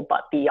business school,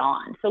 but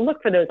beyond. So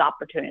look for those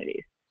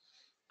opportunities.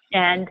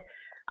 And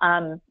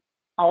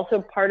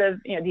also part of,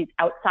 you know, these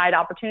outside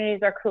opportunities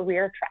are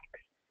career tracks.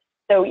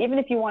 So even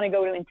if you want to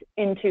go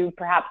into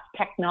perhaps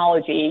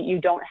technology, you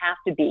don't have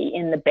to be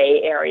in the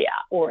Bay Area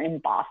or in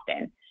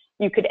Boston.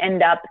 You could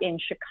end up in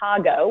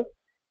Chicago,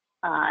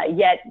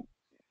 yet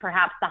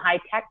perhaps the high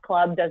tech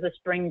club does a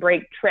spring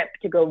break trip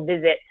to go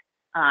visit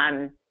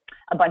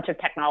a bunch of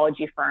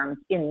technology firms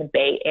in the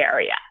Bay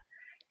Area.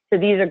 So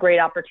these are great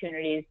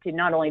opportunities to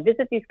not only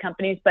visit these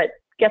companies, but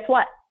guess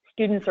what?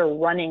 students are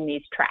running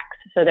these tracks.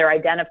 So they're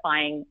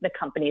identifying the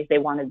companies they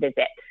want to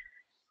visit.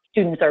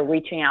 Students are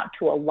reaching out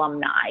to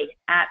alumni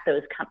at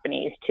those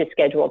companies to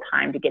schedule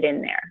time to get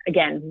in there.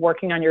 Again,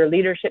 working on your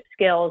leadership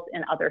skills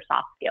and other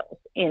soft skills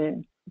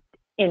in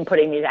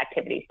putting these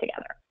activities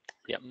together.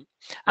 Yeah,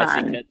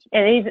 I think that's...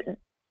 and these,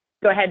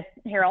 go ahead,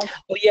 Harold.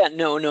 Oh yeah,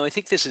 no, I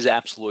think this is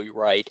absolutely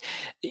right.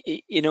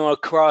 You know,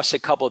 across a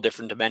couple of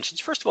different dimensions.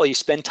 First of all, you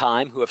spend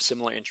time who have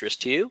similar interests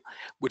to you,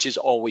 which is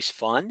always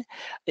fun,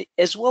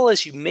 as well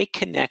as you make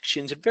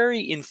connections,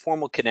 very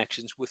informal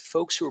connections with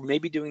folks who are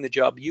maybe doing the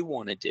job you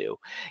want to do.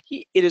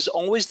 It is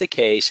always the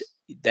case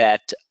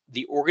that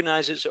the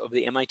organizers of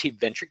the MIT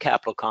Venture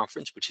Capital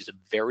Conference, which is a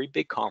very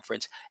big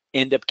conference,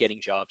 end up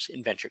getting jobs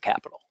in venture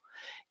capital.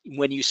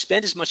 When you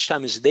spend as much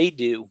time as they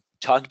do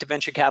talking to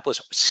venture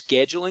capitalists,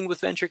 scheduling with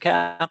venture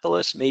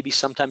capitalists, maybe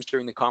sometimes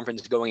during the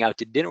conference going out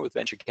to dinner with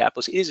venture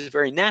capitalists, it is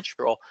very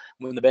natural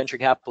when the venture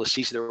capitalist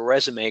sees their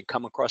resume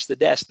come across the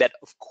desk that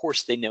of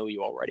course they know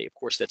you already. Of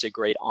course, that's a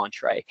great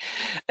entree.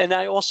 And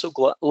I also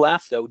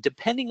laugh though,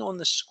 depending on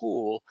the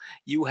school,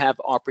 you have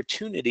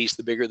opportunities.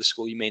 The bigger the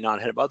school, you may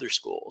not have other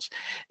schools.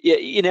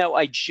 You know,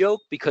 I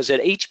joke because at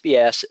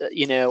HBS,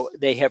 you know,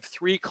 they have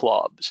 3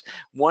 clubs.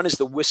 One is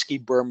the Whiskey,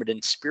 Bourbon,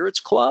 and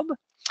Spirits Club.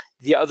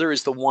 The other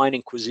is the Wine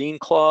and Cuisine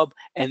Club,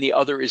 and the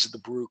other is the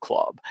Brew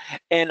Club.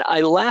 And I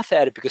laugh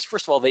at it because,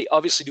 first of all, they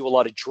obviously do a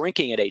lot of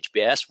drinking at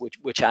HBS,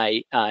 which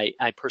I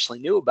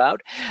personally knew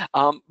about,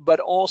 but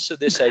also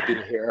this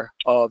idea here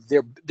of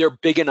they're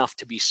big enough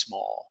to be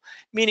small.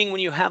 Meaning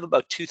when you have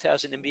about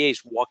 2,000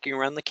 MBAs walking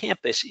around the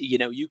campus, you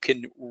know, you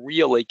can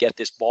really get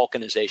this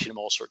balkanization of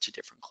all sorts of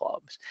different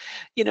clubs.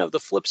 You know, the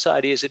flip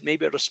side is that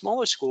maybe at a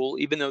smaller school,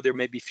 even though there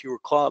may be fewer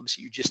clubs,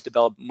 you just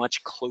develop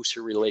much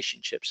closer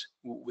relationships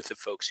with the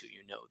folks who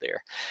you know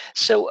there.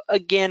 So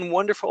again,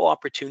 wonderful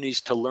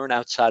opportunities to learn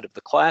outside of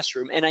the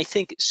classroom. And I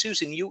think,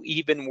 Susan, you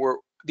even were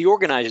the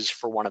organizers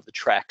for one of the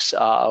treks,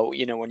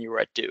 you know, when you were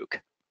at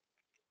Duke.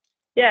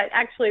 Yeah,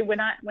 actually, when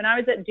I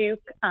was at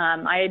Duke,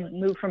 I had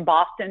moved from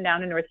Boston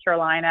down to North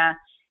Carolina,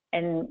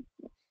 and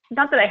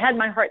not that I had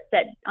my heart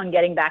set on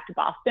getting back to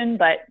Boston,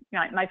 but you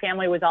know, my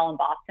family was all in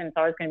Boston,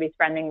 so I was going to be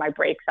spending my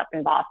breaks up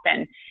in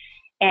Boston.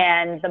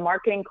 And the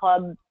marketing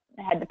club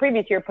had the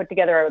previous year put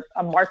together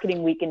a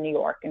marketing week in New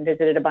York and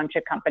visited a bunch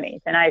of companies.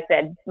 And I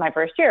said my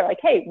first year, like,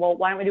 hey, well,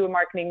 why don't we do a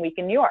marketing week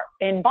in New York,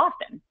 in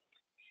Boston?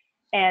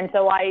 And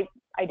so I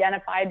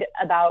identified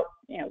about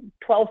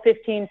 12,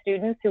 15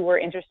 students who were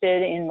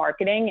interested in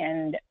marketing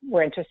and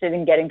were interested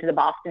in getting to the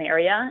Boston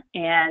area.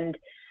 And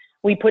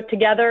we put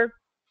together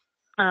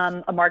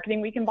a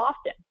marketing week in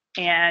Boston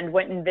and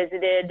went and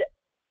visited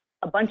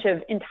a bunch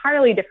of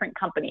entirely different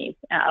companies.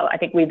 I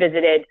think we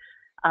visited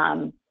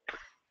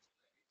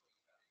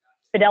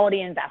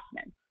Fidelity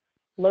Investments,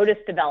 Lotus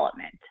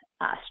Development,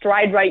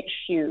 Stride Right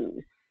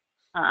Shoes,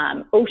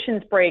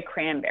 Ocean Spray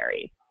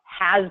Cranberries,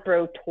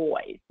 Hasbro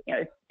Toys,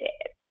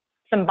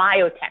 some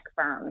biotech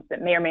firms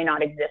that may or may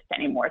not exist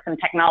anymore, some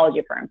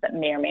technology firms that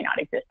may or may not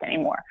exist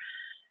anymore.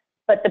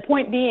 But the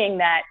point being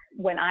that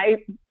when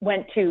I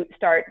went to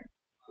start,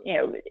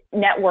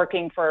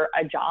 networking for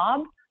a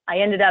job, I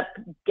ended up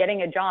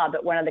getting a job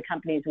at one of the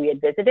companies we had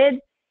visited.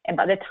 And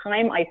by the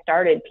time I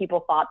started,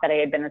 people thought that I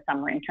had been a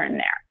summer intern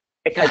there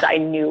because I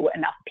knew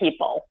enough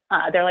people.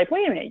 They're like,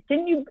 wait a minute,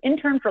 didn't you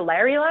intern for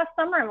Larry last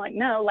summer? I'm like,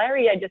 no,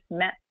 Larry, I just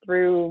met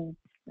through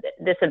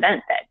this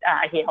event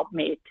that he helped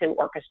me to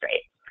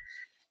orchestrate.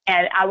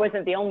 And I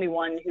wasn't the only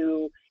one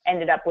who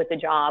ended up with a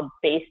job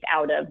based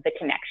out of the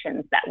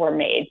connections that were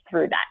made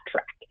through that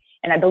trek.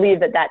 And I believe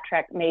that that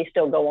trek may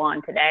still go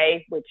on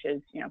today, which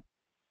is,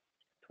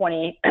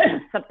 20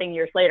 something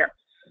years later.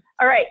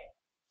 All right.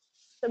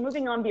 So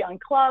moving on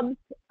beyond clubs,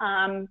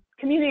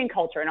 community and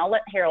culture, and I'll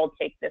let Harold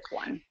take this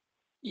one.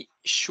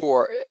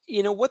 Sure.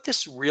 What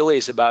this really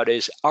is about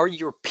is, are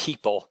your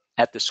people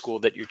at the school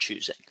that you're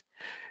choosing?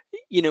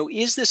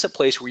 Is this a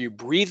place where you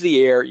breathe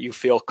the air, you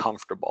feel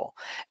comfortable?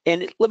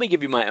 And let me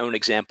give you my own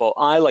example.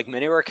 I, like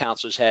many of our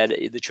counselors, had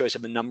the choice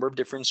of a number of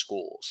different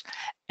schools.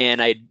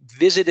 And I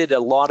visited a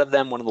lot of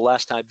them. One of the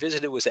last time I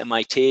visited was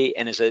MIT.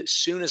 And as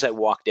soon as I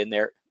walked in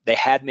there, they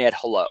had me at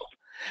hello.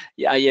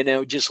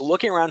 Yeah, just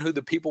looking around who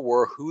the people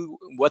were,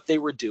 what they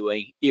were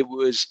doing, it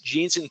was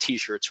jeans and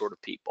t-shirt sort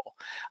of people.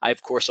 I,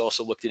 of course,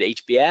 also looked at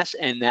HBS,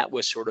 and that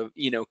was sort of,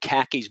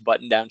 khakis,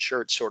 button-down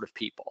shirts sort of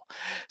people.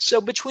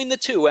 So between the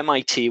two,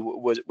 MIT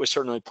was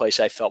certainly a place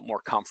I felt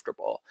more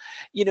comfortable.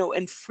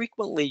 And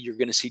frequently you're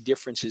going to see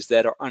differences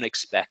that are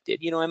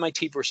unexpected.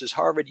 MIT versus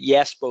Harvard,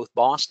 yes, both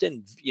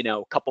Boston,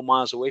 a couple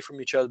miles away from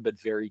each other, but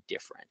very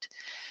different.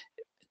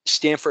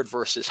 Stanford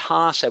versus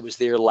Haas, I was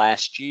there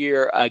last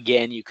year.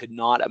 Again, you could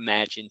not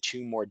imagine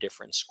two more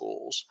different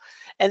schools.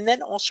 And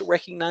then also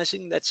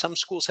recognizing that some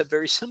schools have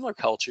very similar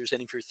cultures.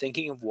 And if you're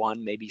thinking of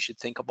one, maybe you should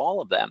think of all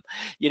of them.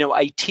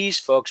 I tease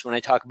folks when I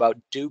talk about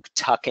Duke,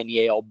 Tuck, and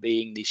Yale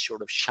being these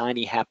sort of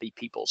shiny, happy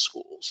people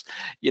schools.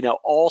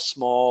 All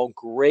small,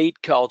 great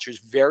cultures,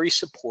 very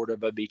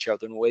supportive of each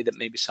other in a way that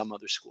maybe some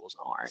other schools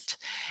aren't.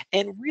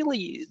 And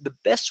really, the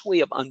best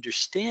way of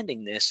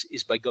understanding this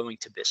is by going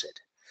to visit.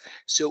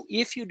 So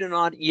if you do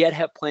not yet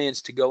have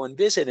plans to go and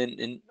visit,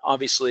 and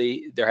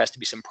obviously there has to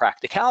be some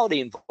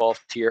practicality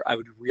involved here, I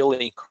would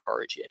really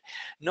encourage it.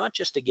 Not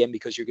just, again,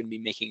 because you're going to be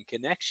making a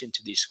connection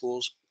to these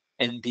schools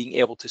and being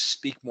able to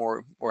speak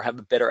more or have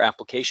a better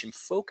application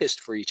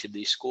focused for each of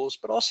these schools,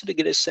 but also to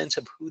get a sense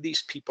of who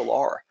these people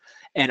are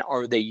and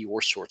are they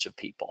your sorts of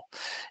people.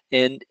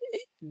 And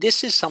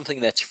this is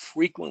something that's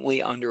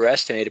frequently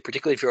underestimated,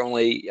 particularly if you're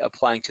only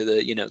applying to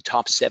the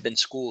top 7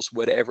 schools,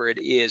 whatever it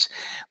is.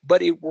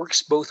 But it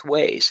works both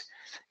ways.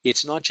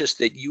 It's not just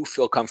that you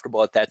feel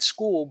comfortable at that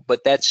school,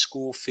 but that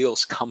school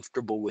feels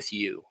comfortable with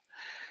you.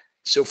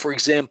 So, for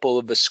example,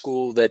 of a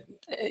school that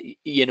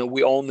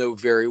we all know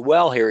very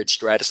well here at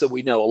Stratus, that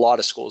we know a lot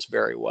of schools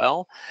very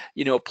well,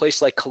 a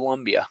place like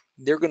Columbia,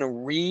 they're going to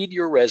read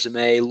your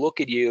resume, look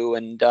at you,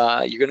 and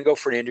you're going to go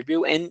for an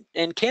interview.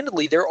 And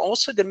candidly, they're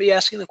also going to be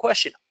asking the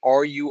question,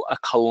 are you a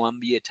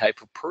Columbia type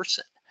of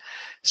person?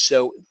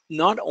 So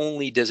not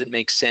only does it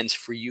make sense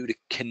for you to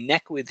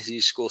connect with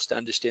these schools to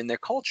understand their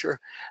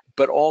culture,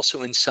 but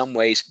also in some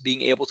ways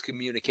being able to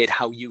communicate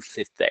how you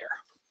fit there.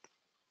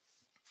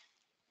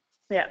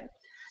 Yeah.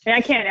 I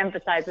can't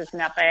emphasize this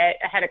enough. I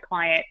had a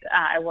client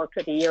I worked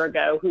with a year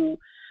ago who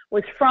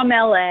was from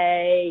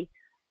LA,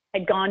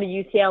 had gone to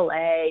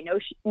UCLA,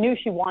 knew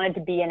she wanted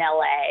to be in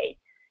LA.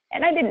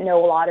 And I didn't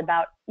know a lot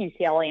about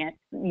UCLA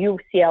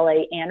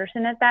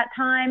Anderson at that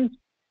time,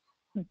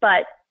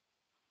 but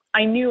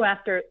I knew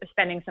after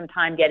spending some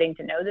time getting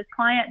to know this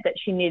client that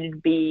she needed to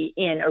be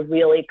in a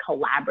really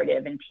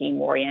collaborative and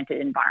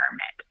team-oriented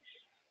environment.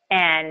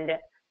 And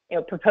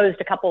proposed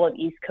a couple of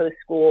East Coast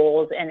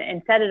schools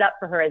and set it up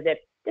for her as if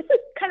this is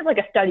kind of like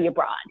a study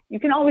abroad. You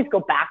can always go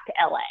back to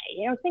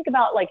LA. Think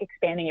about like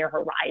expanding your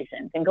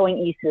horizons and going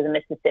east of the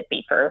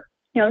Mississippi for,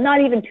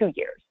 not even 2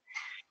 years.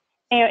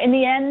 And in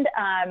the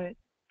end,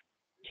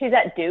 she's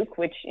at Duke,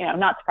 which,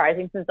 not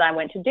surprising since I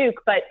went to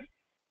Duke, but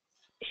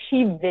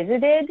she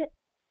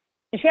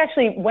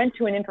actually went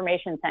to an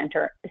information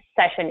center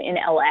session in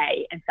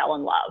LA and fell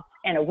in love.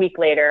 And a week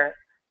later,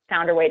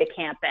 found her way to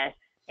campus,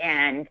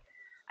 and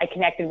I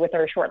connected with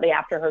her shortly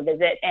after her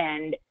visit,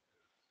 and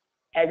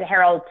as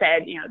Harold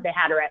said, they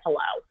had her at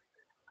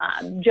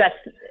hello. Just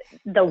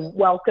the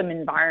welcome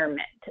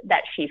environment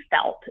that she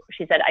felt.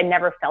 She said, I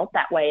never felt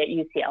that way at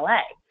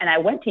UCLA, and I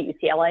went to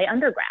UCLA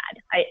undergrad.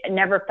 I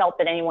never felt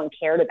that anyone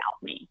cared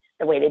about me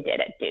the way they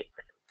did at Duke.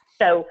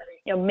 So,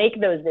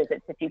 make those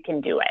visits if you can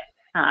do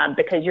it,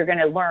 because you're going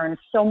to learn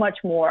so much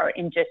more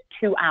in just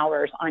 2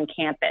 hours on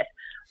campus,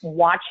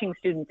 watching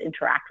students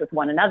interact with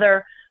one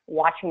another,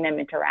 watching them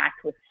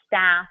interact with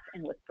staff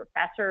and with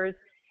professors.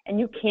 And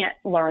you can't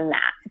learn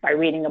that by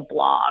reading a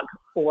blog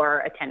or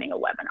attending a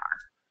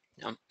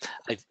webinar.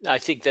 I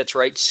think that's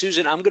right.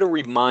 Susan, I'm going to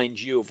remind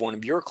you of one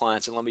of your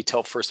clients, and let me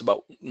tell first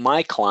about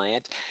my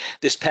client.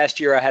 This past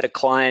year, I had a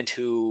client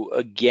who,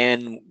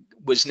 again,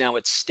 was now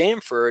at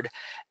Stanford,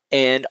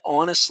 and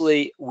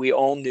honestly, we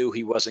all knew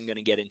he wasn't going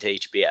to get into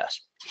HBS.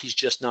 He's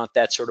just not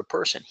that sort of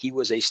person. He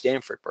was a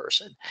Stanford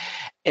person.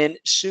 And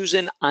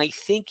Susan, I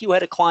think you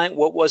had a client,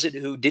 what was it,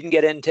 who didn't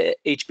get into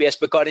HBS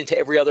but got into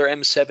every other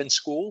M7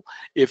 school,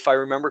 if I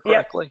remember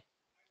correctly?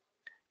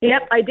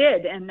 Yep, I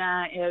did. And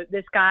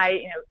this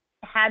guy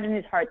had in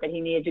his heart that he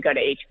needed to go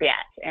to HBS.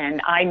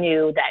 And I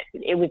knew that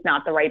it was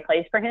not the right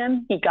place for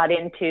him. He got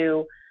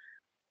into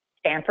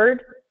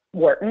Stanford,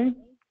 Wharton,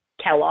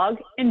 Kellogg,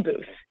 and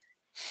Booth,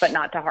 but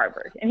not to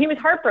Harvard. And he was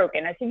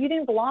heartbroken. I said, you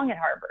didn't belong at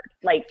Harvard.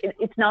 Like,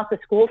 it's not the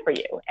school for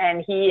you.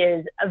 And he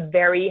is a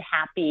very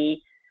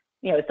happy,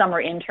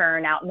 summer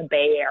intern out in the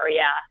Bay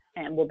Area,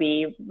 and will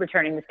be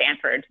returning to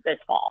Stanford this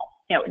fall.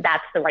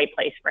 That's the right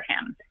place for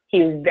him.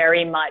 He was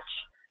very much,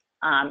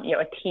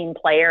 a team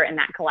player, and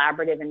that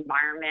collaborative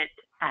environment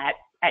at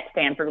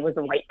Stanford was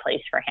the right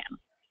place for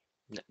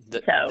him.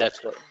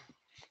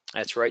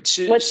 That's right.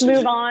 Let's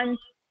move on.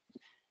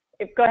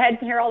 Go ahead,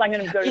 Harold. I'm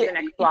going to go to the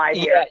next slide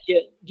here.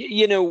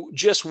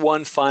 Just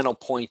one final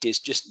point is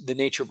just the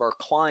nature of our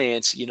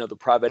clients, the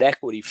private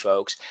equity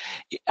folks.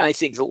 I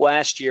think the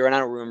last year, and I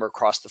don't remember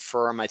across the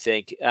firm, I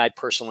think I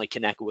personally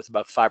connected with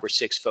about 5 or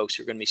 6 folks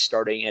who are going to be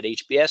starting at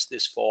HBS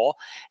this fall.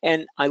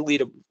 And I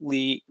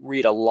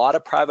read a lot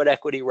of private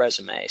equity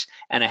resumes.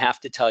 And I have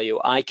to tell you,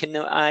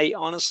 I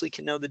honestly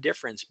can know the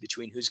difference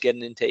between who's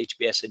getting into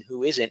HBS and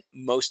who isn't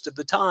most of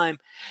the time,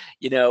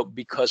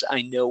 because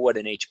I know what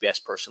an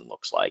HBS person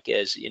looks like.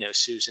 As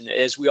Susan,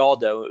 as we all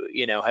do,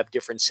 have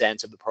different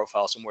sense of the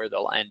profiles and where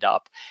they'll end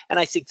up. And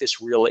I think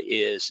this really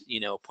is,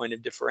 a point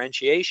of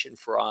differentiation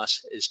for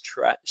us as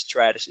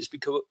Stratus, is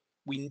because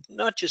we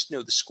not just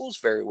know the schools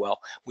very well,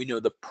 we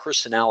know the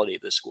personality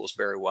of the schools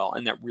very well,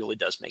 and that really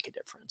does make a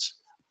difference.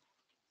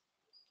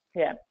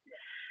 Yeah.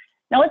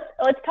 Now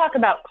let's talk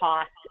about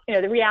cost.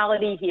 The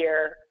reality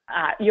here,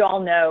 you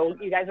all know,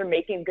 you guys are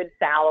making good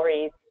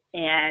salaries,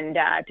 and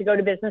to go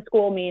to business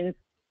school means,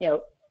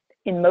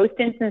 in most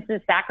instances,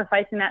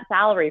 sacrificing that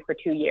salary for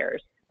 2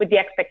 years with the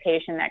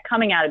expectation that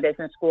coming out of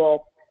business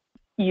school,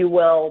 you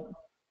will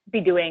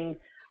be doing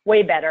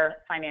way better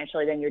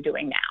financially than you're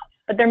doing now.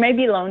 But there may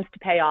be loans to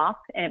pay off,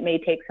 and it may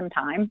take some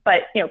time,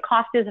 but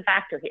cost is a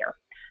factor here.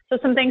 So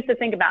some things to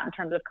think about in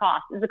terms of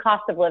cost is the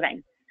cost of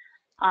living.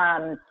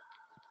 I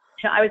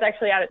was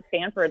actually out at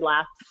Stanford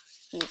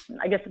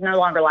I guess no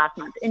longer last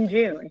month, in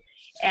June,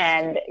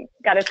 and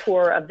got a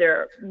tour of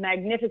their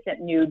magnificent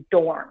new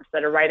dorms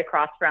that are right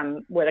across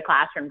from where the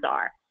classrooms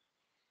are.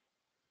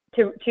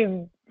 To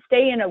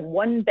stay in a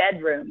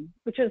 1-bedroom,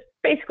 which is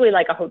basically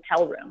like a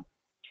hotel room,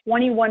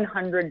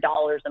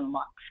 $2,100 a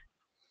month.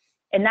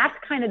 And that's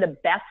kind of the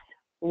best,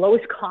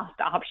 lowest cost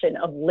option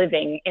of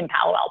living in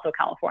Palo Alto,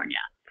 California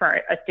for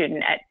a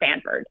student at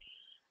Stanford.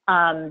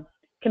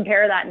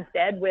 Compare that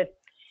instead with,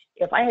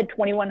 if I had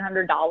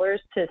 $2,100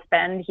 to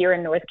spend here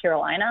in North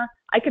Carolina,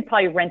 I could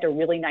probably rent a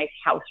really nice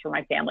house for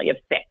my family of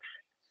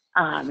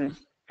 6.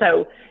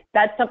 So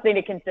that's something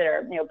to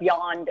consider,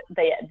 beyond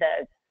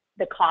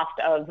the cost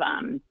of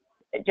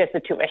just the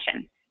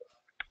tuition.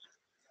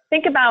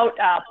 Think about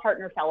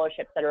partner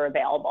fellowships that are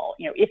available.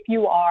 If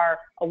you are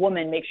a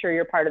woman, make sure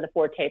you're part of the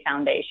Forte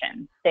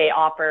Foundation. They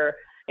offer,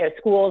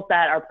 schools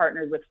that are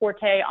partnered with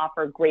Forte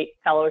offer great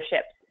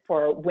fellowships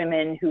for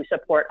women who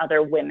support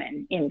other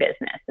women in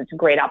business. It's a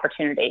great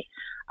opportunity.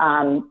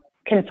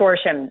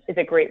 Consortium is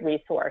a great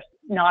resource,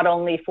 not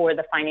only for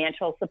the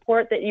financial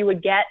support that you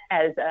would get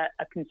as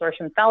a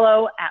consortium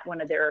fellow at one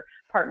of their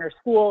partner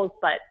schools,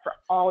 but for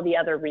all the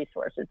other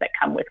resources that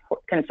come with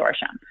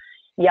consortium.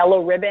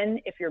 Yellow Ribbon,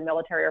 if you're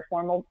military or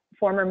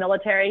former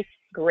military,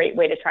 great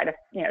way to try to,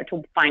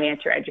 to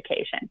finance your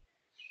education.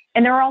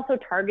 And there are also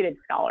targeted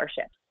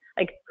scholarships.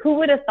 Like, who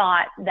would have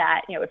thought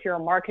that, if you're a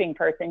marketing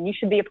person, you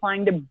should be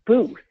applying to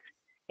Booth?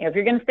 If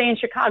you're going to stay in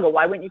Chicago,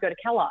 why wouldn't you go to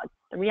Kellogg?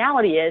 The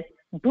reality is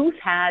Booth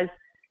has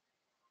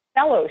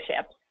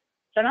fellowships.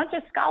 So not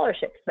just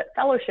scholarships, but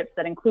fellowships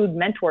that include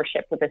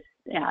mentorship with a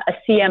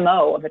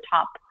CMO of a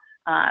top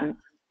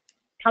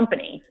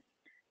company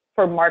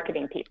for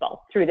marketing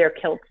people through their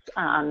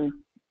Kiltz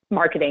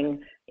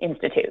Marketing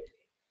Institute.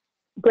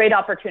 Great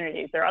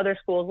opportunities. There are other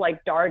schools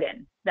like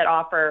Darden that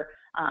offer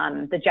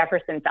the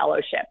Jefferson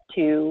Fellowship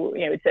to,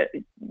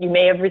 you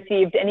may have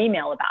received an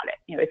email about it.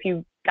 If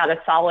you got a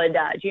solid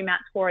GMAT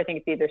score, I think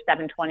it's either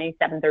 720,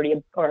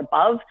 730 or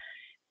above,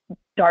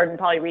 Darden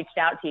probably reached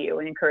out to you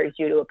and encouraged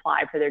you to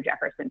apply for their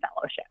Jefferson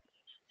Fellowship.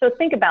 So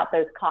think about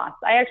those costs.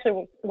 I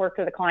actually worked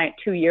with a client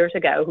 2 years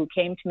ago who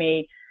came to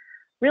me,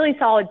 really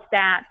solid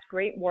stats,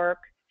 great work.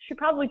 She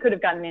probably could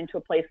have gotten into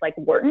a place like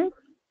Wharton.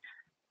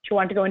 She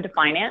wanted to go into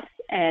finance.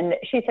 And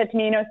she said to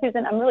me,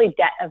 Susan, I'm really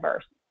debt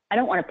averse. I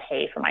don't want to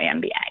pay for my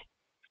MBA.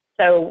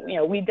 So,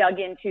 we dug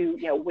into,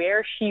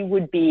 where she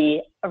would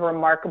be a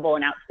remarkable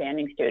and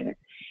outstanding student.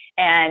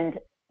 And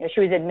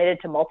she was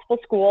admitted to multiple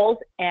schools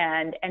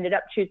and ended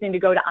up choosing to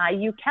go to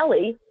IU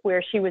Kelly,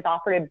 where she was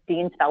offered a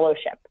dean's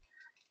fellowship.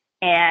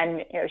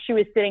 And she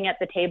was sitting at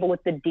the table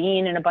with the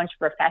dean and a bunch of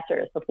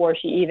professors before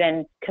she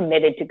even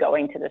committed to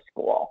going to the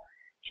school.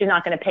 She's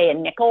not going to pay a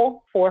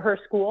nickel for her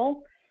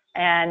school.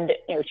 And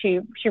she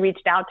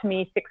reached out to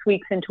me 6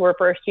 weeks into her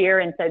first year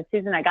and said,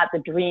 Susan, I got the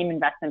dream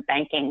investment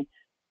banking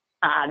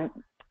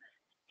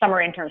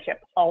summer internship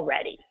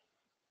already,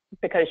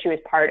 because she was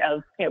part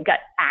of, got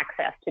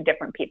access to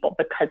different people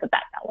because of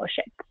that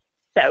fellowship.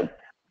 So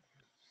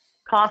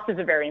cost is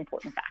a very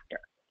important factor.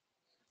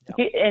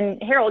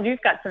 And Harold,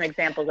 you've got some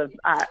examples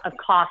of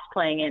cost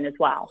playing in as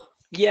well.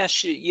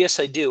 Yes,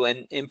 I do.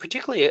 And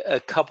particularly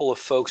a couple of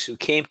folks who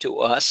came to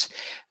us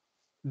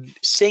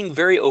saying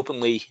very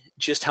openly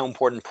just how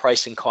important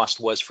price and cost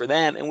was for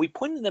them. And we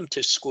pointed them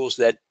to schools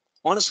that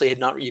honestly had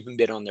not even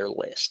been on their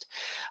list.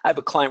 I have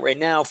a client right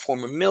now,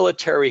 former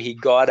military. He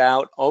got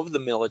out of the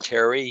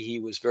military. He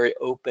was very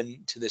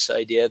open to this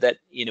idea that,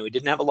 he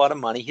didn't have a lot of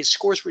money. His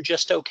scores were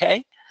just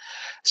okay.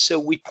 So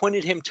we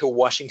pointed him to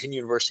Washington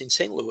University in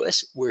St.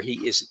 Louis, where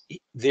he is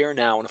there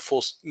now on a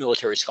full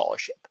military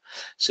scholarship.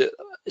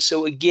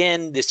 So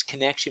again, this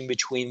connection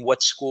between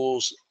what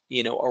schools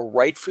are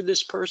right for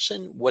this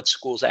person, what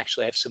schools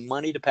actually have some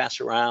money to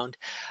pass around.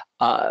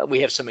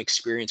 We have some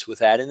experience with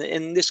that. And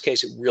in this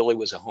case, it really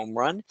was a home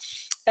run.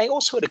 I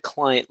also had a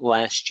client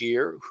last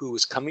year who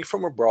was coming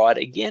from abroad,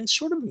 again,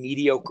 sort of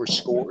mediocre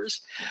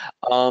scores.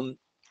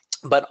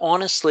 But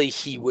honestly,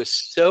 he was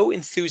so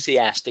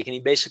enthusiastic, and he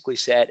basically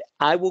said,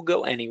 I will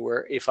go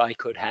anywhere if I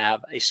could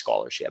have a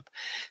scholarship.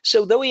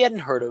 So though he hadn't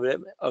heard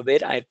of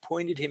it, I had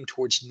pointed him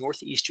towards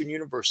Northeastern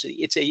University.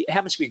 It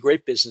happens to be a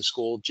great business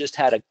school, just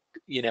had a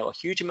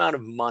huge amount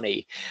of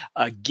money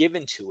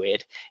given to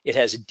it. It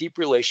has a deep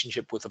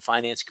relationship with the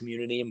finance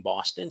community in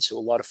Boston. So a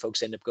lot of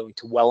folks end up going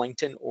to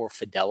Wellington or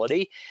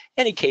Fidelity.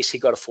 In any case, he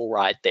got a full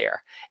ride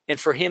there. And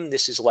for him,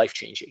 this is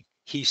life-changing.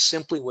 He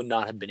simply would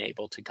not have been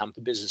able to come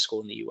to business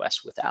school in the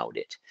US without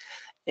it.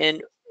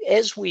 And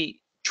as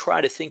we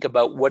try to think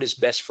about what is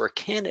best for a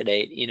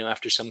candidate,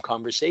 after some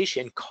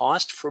conversation,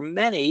 cost for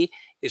many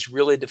is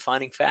really a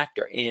defining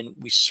factor. And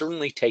we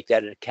certainly take that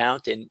into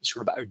account and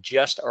sort of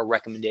adjust our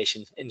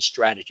recommendations and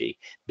strategy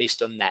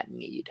based on that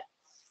need.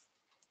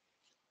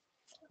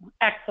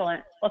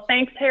 Excellent. Well,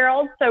 thanks,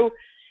 Harold. So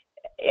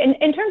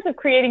in terms of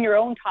creating your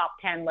own top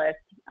 10 list,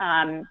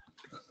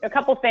 a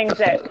couple things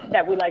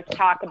that we like to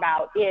talk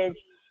about is,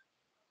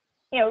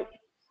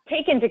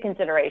 take into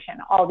consideration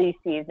all these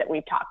C's that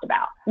we've talked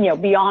about,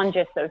 beyond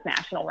just those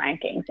national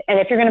rankings. And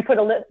if you're going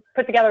to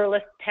put together a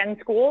list of 10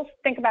 schools,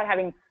 think about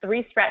having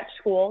 3 stretch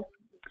schools.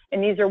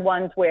 And these are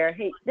ones where,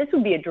 hey, this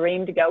would be a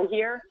dream to go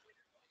here.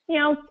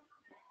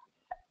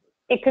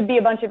 It could be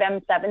a bunch of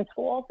M7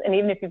 schools. And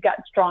even if you've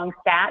got strong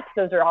stats,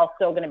 those are all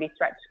still going to be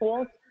stretch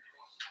schools.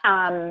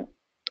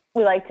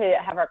 We like to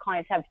have our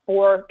clients have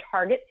 4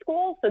 target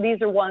schools. So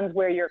these are ones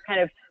where you're kind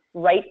of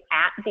right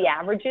at the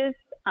averages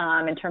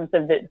in terms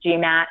of the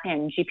GMAT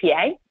and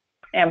GPA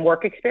and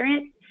work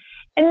experience.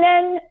 And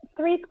then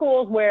 3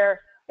 schools where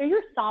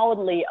you're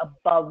solidly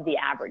above the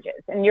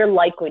averages and you're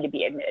likely to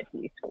be admitted to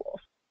these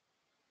schools.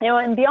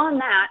 And beyond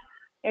that,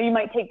 you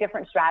might take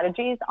different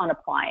strategies on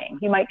applying.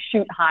 You might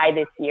shoot high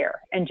this year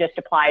and just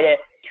apply to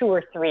 2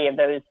 or 3 of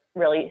those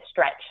really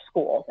stretch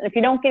schools. And if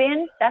you don't get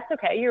in, that's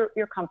okay.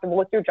 You're comfortable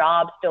with your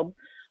job, still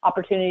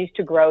opportunities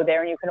to grow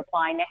there, and you can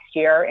apply next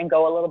year and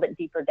go a little bit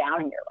deeper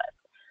down in your list.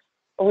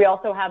 But we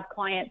also have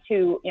clients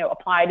who,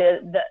 apply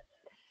to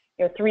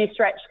the 3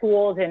 stretch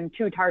schools and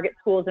 2 target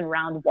schools in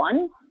round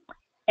 1.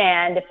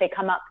 And if they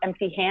come up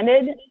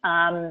empty-handed,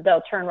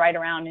 they'll turn right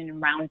around and in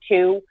round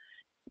 2,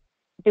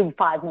 do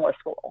 5 more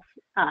schools,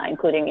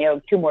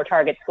 including, 2 more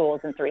target schools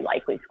and 3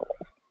 likely schools.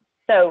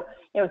 So,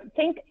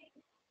 think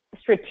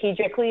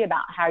strategically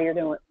about how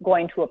you're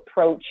going to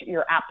approach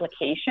your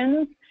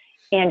applications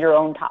and your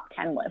own top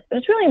 10 list. But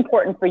it's really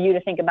important for you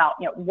to think about,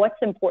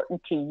 what's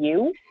important to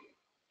you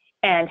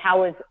and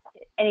how is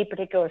any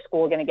particular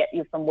school going to get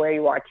you from where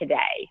you are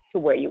today to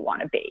where you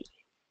want to be.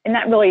 And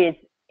that really is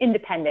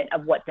independent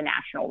of what the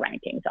national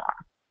rankings are.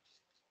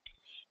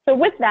 So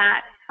with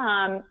that,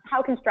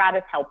 how can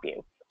Stratus help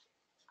you?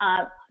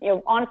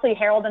 Honestly,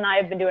 Harold and I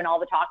have been doing all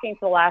the talking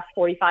for the last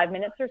 45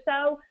 minutes or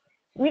so.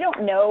 We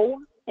don't know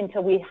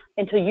until you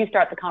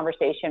start the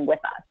conversation with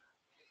us.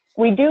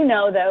 We do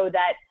know, though,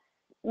 that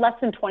less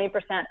than 20%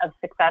 of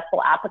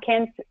successful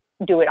applicants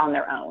do it on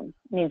their own.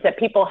 It means that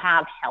people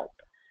have help.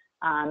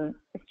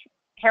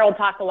 Harold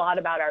talked a lot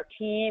about our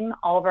team.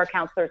 All of our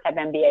counselors have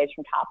MBAs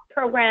from top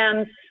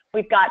programs.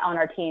 We've got on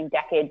our team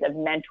decades of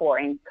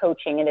mentoring,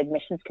 coaching, and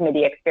admissions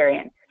committee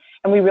experience,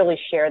 and we really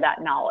share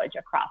that knowledge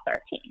across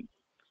our team.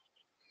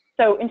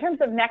 So in terms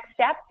of next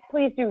steps,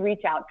 please do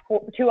reach out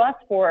to us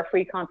for a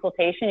free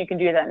consultation. You can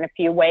do that in a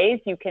few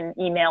ways. You can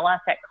email us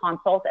at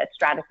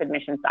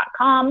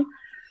consult@stratusadmissions.com,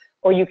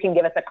 or you can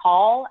give us a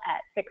call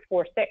at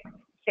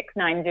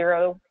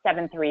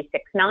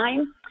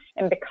 646-690-7369.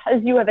 And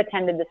because you have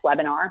attended this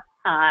webinar,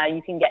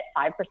 you can get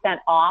 5%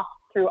 off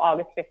through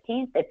August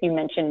 15th if you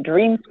mention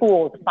Dream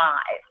Schools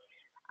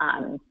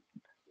 5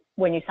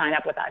 when you sign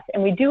up with us.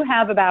 And we do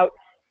have about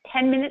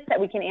 10 minutes that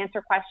we can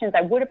answer questions.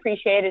 I would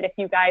appreciate it if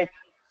you guys,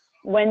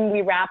 when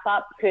we wrap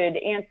up, could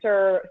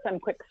answer some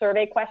quick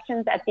survey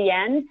questions at the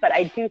end. But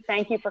I do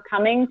thank you for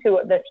coming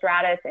to the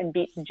Stratus and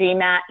Beat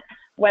GMAT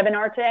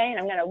webinar today. And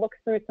I'm going to look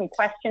through some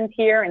questions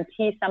here and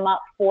tee some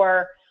up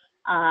for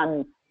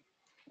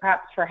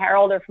perhaps for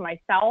Harold or for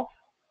myself.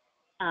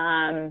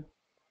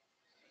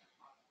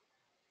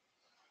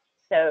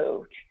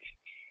 So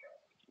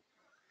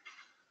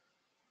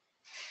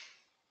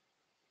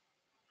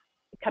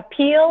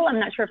Kapil, I'm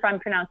not sure if I'm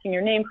pronouncing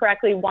your name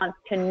correctly, wants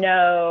to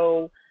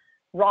know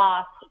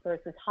Ross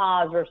versus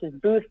Haas versus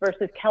Booth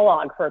versus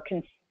Kellogg for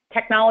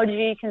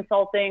technology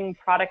consulting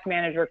product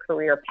manager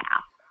career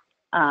path.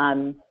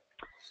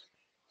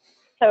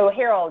 So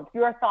Harold,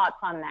 your thoughts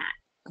on that?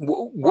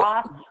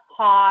 Ross,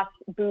 Haas,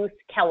 Booth,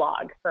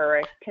 Kellogg for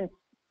a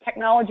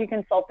technology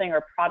consulting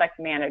or product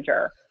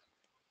manager.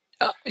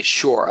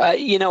 Sure.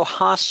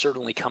 Haas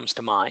certainly comes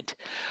to mind.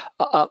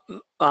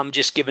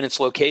 Just given its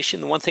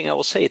location, the one thing I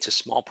will say, it's a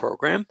small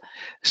program.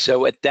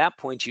 So at that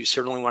point, you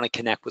certainly want to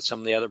connect with some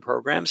of the other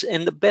programs.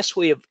 And the best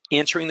way of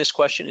answering this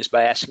question is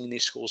by asking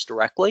these schools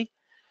directly,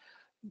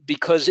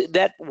 because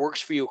that works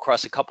for you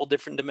across a couple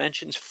different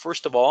dimensions.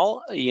 First of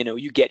all,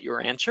 you get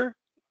your answer.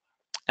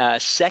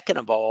 Second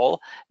of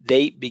all,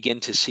 they begin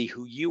to see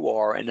who you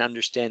are and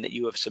understand that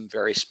you have some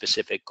very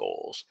specific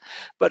goals.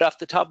 But off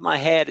the top of my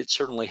head, it's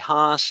certainly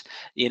Haas.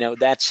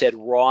 That said,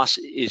 Ross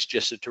is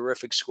just a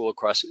terrific school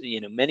across,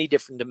 many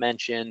different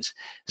dimensions.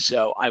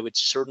 So I would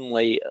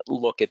certainly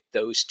look at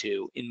those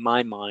two in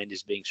my mind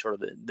as being sort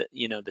of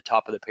the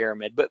top of the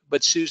pyramid.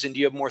 But Susan,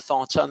 do you have more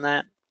thoughts on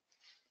that?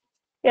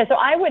 Yeah, so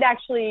I would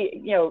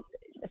actually,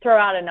 throw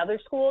out another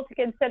school to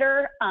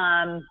consider.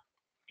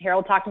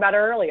 Harold talked about it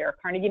earlier,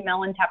 Carnegie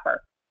Mellon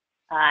Tepper.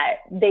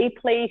 They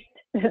placed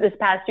this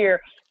past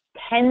year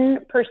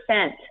 10%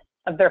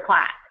 of their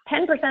class.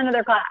 10% of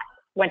their class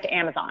went to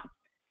Amazon.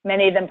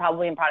 Many of them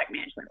probably in product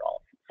management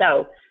roles.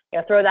 So,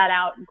 throw that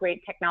out.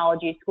 Great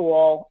technology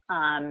school.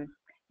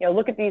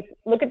 Look at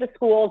the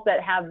schools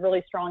that have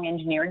really strong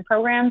engineering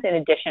programs in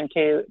addition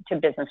to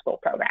business school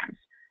programs.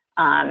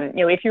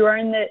 If you are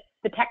in the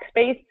tech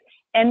space,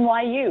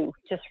 NYU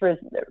just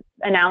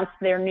announced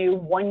their new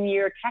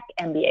one-year tech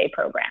MBA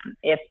program.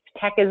 If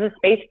tech is a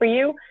space for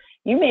you,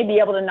 you may be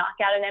able to knock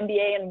out an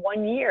MBA in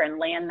 1 year and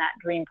land that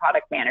dream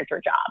product manager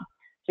job.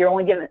 So you're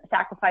only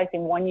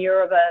sacrificing 1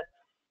 year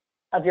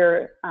of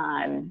your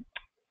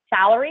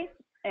salary,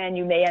 and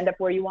you may end up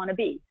where you want to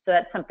be. So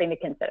that's something to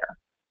consider.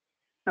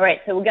 All right,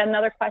 so we got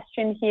another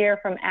question here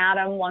from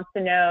Adam, wants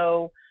to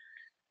know,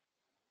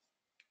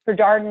 for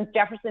Darden's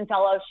Jefferson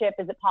Fellowship,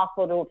 is it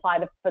possible to apply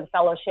for the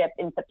fellowship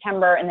in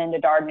September and then to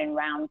Darden in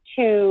round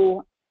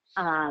 2?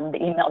 The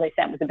email they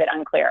sent was a bit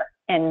unclear.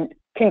 And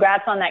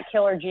congrats on that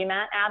killer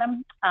GMAT,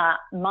 Adam.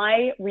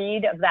 My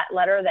read of that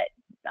letter that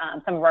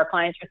some of our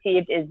clients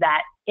received is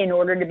that in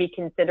order to be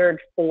considered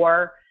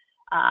for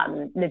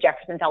the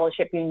Jefferson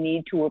Fellowship, you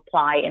need to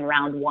apply in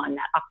round 1,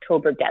 that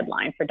October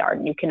deadline for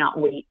Darden. You cannot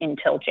wait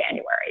until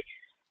January.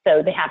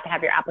 So they have to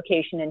have your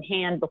application in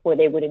hand before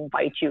they would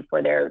invite you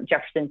for their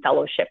Jefferson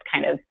Fellowship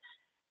kind of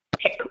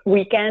pick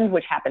weekend,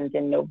 which happens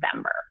in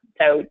November.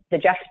 So the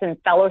Jefferson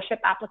Fellowship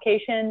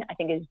application, I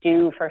think, is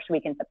due first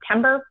week in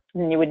September,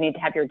 and then you would need to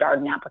have your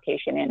Darden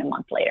application in a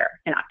month later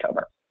in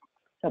October.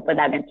 So hopefully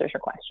that answers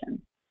your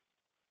question.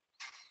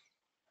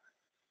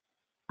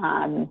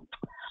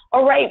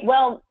 All right,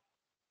 well,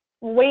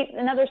 wait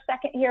another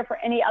second here for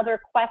any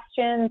other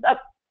questions.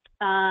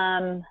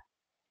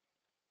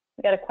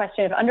 We got a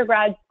question: if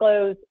undergrad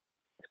scores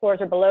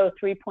are below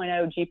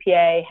 3.0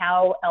 GPA,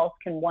 how else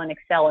can one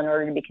excel in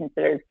order to be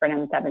considered for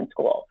an M7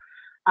 school?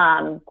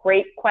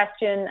 Great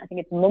question. I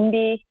think it's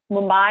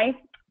Mumbai.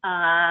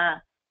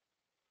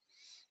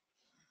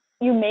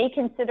 You may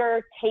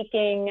consider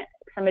taking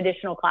some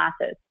additional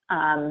classes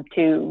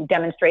to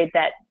demonstrate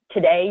that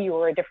today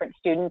you're a different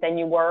student than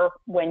you were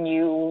when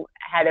you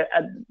had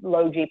a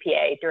low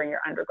GPA during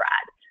your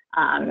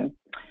undergrad.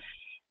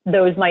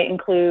 Those might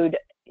include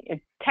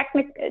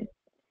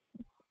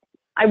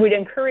I would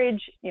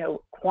encourage,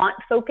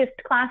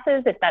 quant-focused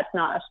classes if that's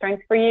not a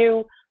strength for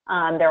you.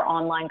 There are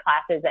online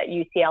classes at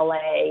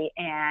UCLA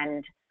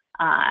and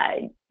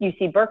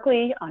UC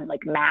Berkeley on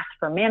like math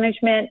for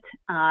management.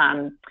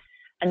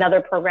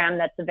 Another program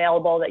that's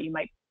available that you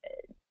might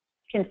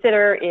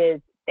consider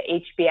is the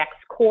HBX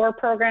Core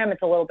program.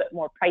 It's a little bit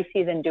more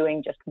pricey than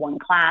doing just one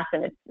class,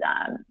 and it's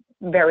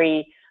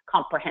very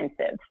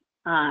comprehensive.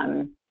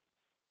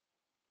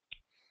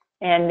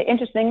 And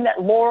interesting that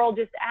Laurel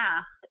just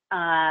asked,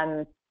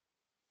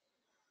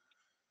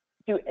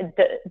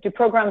 do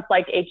programs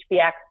like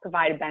HBX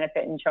provide a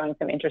benefit in showing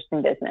some interest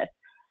in business?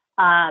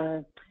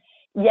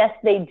 Yes,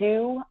 they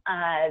do.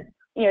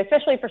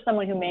 Especially for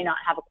someone who may not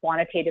have a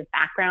quantitative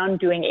background,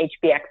 doing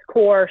HBX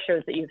Core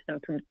shows that you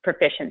have some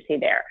proficiency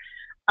there.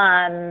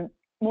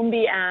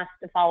 Mumbi asked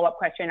a follow-up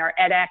question: are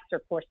edX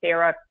or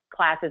Coursera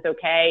classes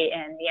okay?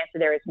 And the answer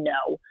there is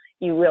no.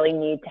 You really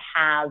need to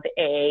have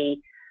a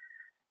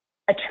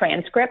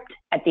transcript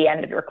at the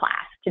end of your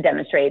class to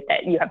demonstrate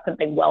that you have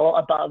something well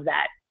above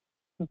that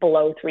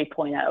below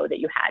 3.0 that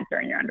you had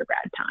during your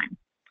undergrad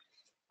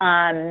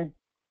time.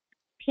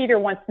 Peter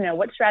wants to know,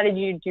 what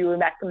strategy do you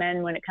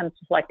recommend when it comes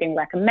to selecting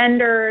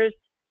recommenders?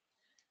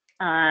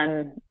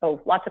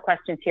 Lots of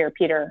questions here,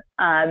 Peter.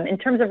 In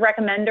terms of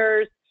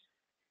recommenders,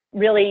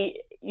 really,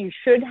 you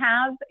should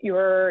have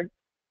your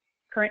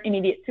current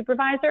immediate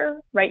supervisor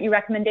write you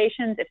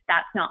recommendations. If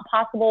that's not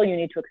possible, you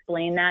need to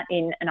explain that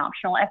in an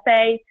optional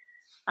essay.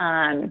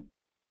 And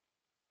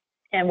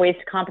ways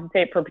to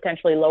compensate for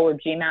potentially lower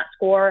GMAT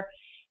score.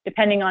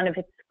 Depending on if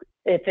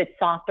it's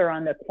softer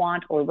on the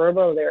quant or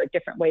verbal, there are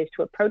different ways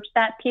to approach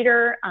that,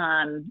 Peter.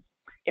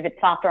 If it's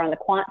softer on the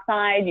quant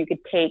side, you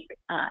could take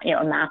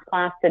a math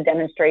class to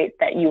demonstrate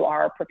that you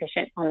are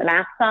proficient on the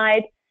math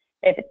side.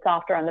 If it's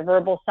softer on the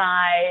verbal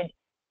side,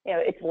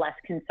 it's less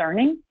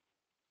concerning.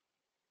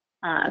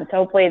 So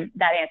hopefully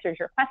that answers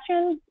your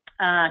question.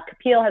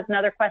 Kapil has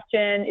another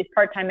question: is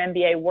part-time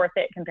MBA worth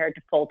it compared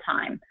to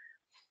full-time?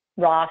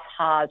 Ross,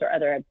 Haas, or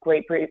other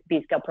great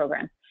B-Scale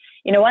programs.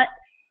 You know what?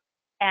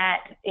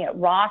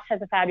 Ross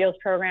has a fabulous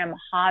program.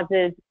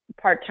 Haas's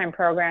part-time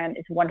program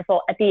is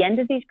wonderful. At the end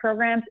of these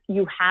programs,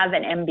 you have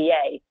an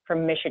MBA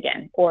from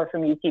Michigan or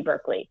from UC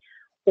Berkeley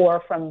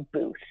or from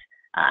Booth.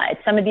 At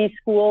some of these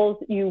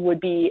schools, you would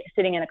be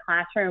sitting in a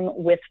classroom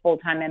with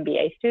full-time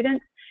MBA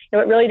students. It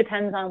really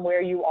depends on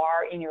where you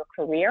are in your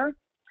career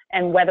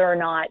and whether or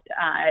not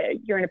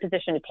you're in a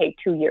position to take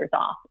 2 years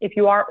off. If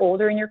you are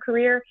older in your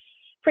career,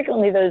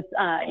 frequently those,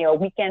 a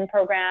weekend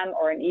program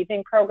or an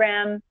evening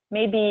program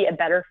may be a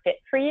better fit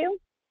for you.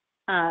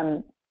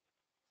 And,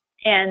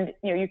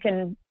 you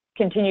can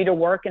continue to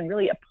work and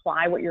really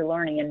apply what you're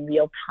learning in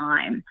real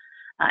time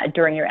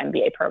during your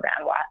MBA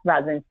program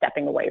rather than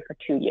stepping away for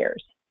 2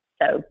 years.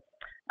 So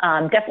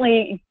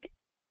definitely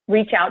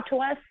reach out to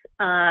us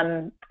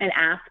and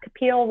ask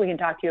Kapil. We can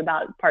talk to you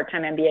about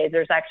part-time MBAs.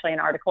 There's actually an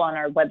article on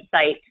our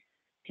website.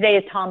 Today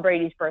is Tom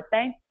Brady's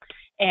birthday.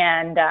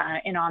 And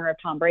in honor of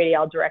Tom Brady,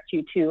 I'll direct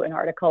you to an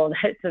article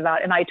that's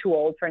about, am I too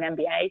old for an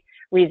MBA?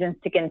 Reasons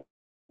to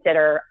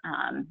consider,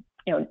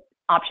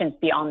 options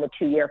beyond the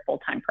 2-year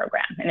full-time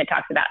program. And it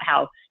talks about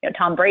how,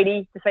 Tom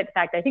Brady, despite the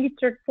fact that I think he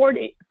turned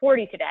 40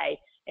 today,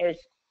 is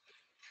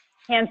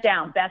hands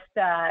down best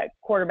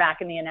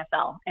quarterback in the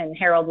NFL. And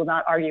Harold will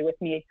not argue with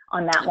me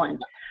on that one.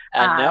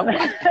 No.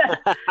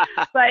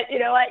 But you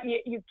know what?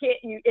 You can't.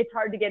 It's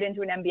hard to get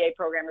into an MBA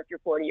program if you're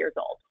 40 years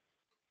old.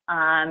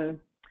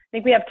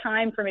 think we have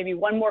time for maybe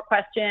one more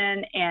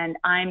question, and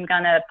I'm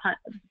going to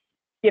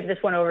give this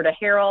one over to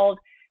Harold.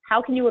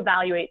 How can you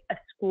evaluate a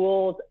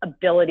school's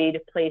ability to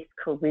place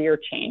career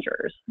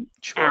changers?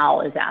 Sure.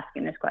 Al is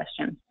asking this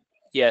question.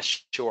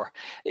 Yes, sure.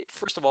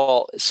 First of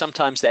all,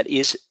 sometimes that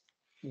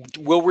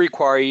will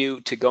require you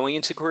to going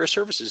into career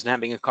services and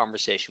having a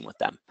conversation with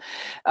them.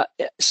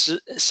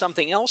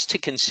 Something else to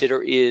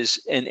consider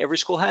is, and every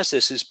school has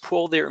this, is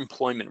pull their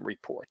employment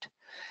report.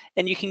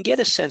 And you can get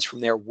a sense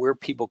from there where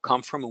people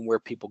come from and where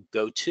people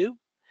go to.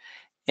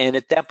 And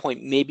at that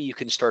point, maybe you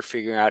can start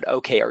figuring out,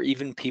 okay, are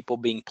even people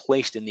being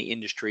placed in the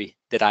industry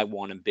that I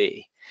want to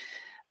be?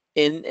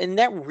 And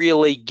that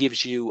really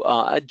gives you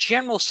a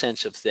general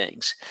sense of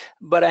things.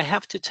 But I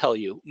have to tell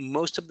you,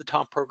 most of the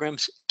top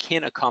programs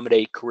can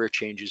accommodate career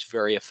changes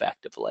very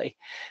effectively.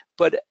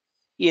 But,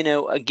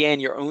 again,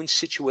 your own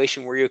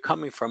situation where you're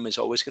coming from is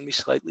always going to be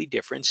slightly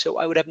different. So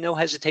I would have no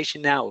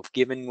hesitation now of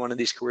giving one of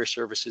these career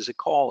services a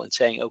call and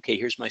saying, okay,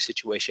 here's my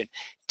situation.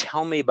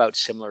 Tell me about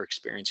similar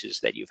experiences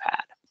that you've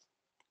had.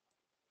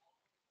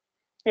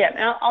 Yeah,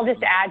 and I'll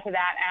just add to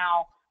that,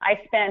 Al. I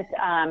spent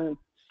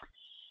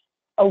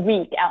a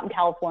week out in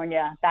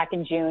California back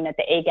in June at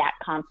the AGAT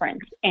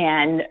conference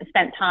and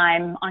spent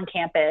time on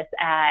campus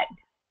at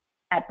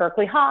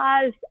Berkeley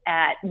Haas,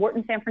 at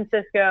Wharton San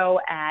Francisco,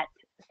 at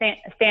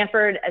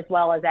Stanford, as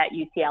well as at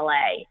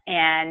UCLA.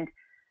 And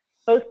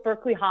both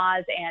Berkeley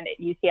Haas and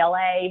at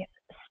UCLA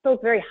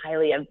spoke very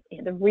highly of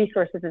the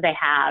resources that they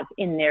have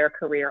in their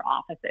career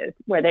offices,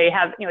 where they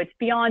have, it's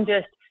beyond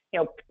just,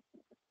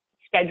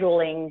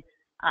 scheduling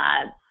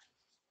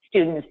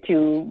students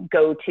to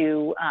go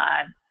to,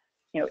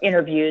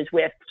 interviews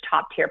with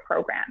top tier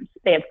programs.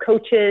 They have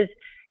coaches.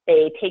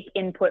 They take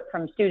input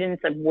from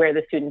students of where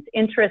the students'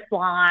 interests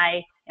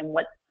lie and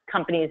what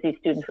companies these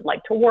students would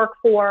like to work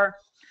for.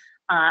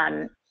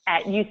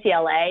 At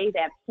UCLA, they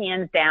have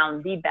hands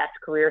down the best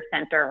career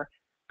center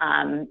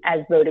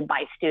as voted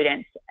by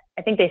students.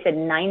 I think they said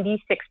 96%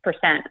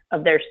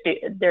 of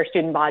their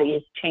student body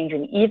is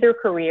changing either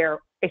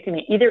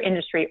either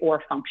industry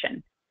or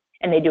function.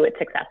 And they do it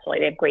successfully.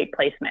 They have great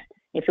placement.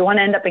 If you want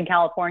to end up in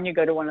California,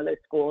 go to one of those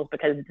schools,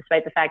 because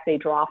despite the fact they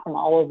draw from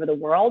all over the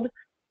world,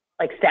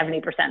 like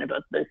 70% of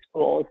both those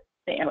schools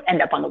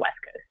end up on the West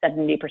Coast.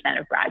 70%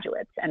 of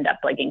graduates end up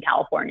like in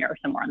California or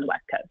somewhere on the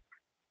West Coast.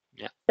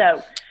 Yeah.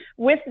 So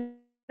with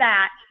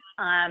that,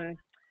 we're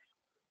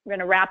going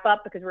to wrap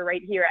up because we're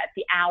right here at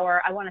the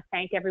hour. I want to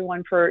thank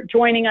everyone for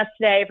joining us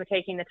today, for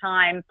taking the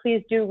time.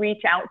 Please do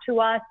reach out to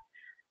us.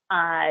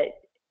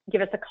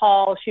 Give us a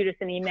call, shoot us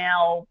an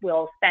email.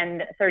 We'll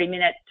spend 30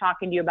 minutes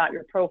talking to you about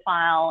your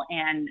profile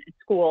and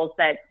schools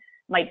that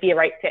might be a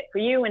right fit for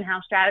you and how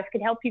Stratus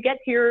could help you get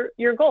to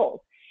your goals.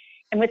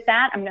 And with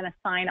that, I'm going to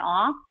sign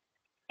off.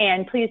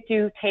 And please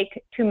do take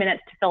 2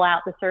 minutes to fill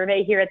out the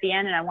survey here at the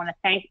end. And I want to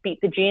thank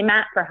Beat the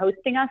GMAT for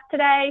hosting us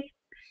today.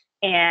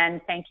 And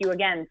thank you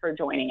again for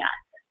joining us.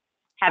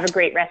 Have a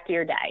great rest of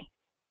your day.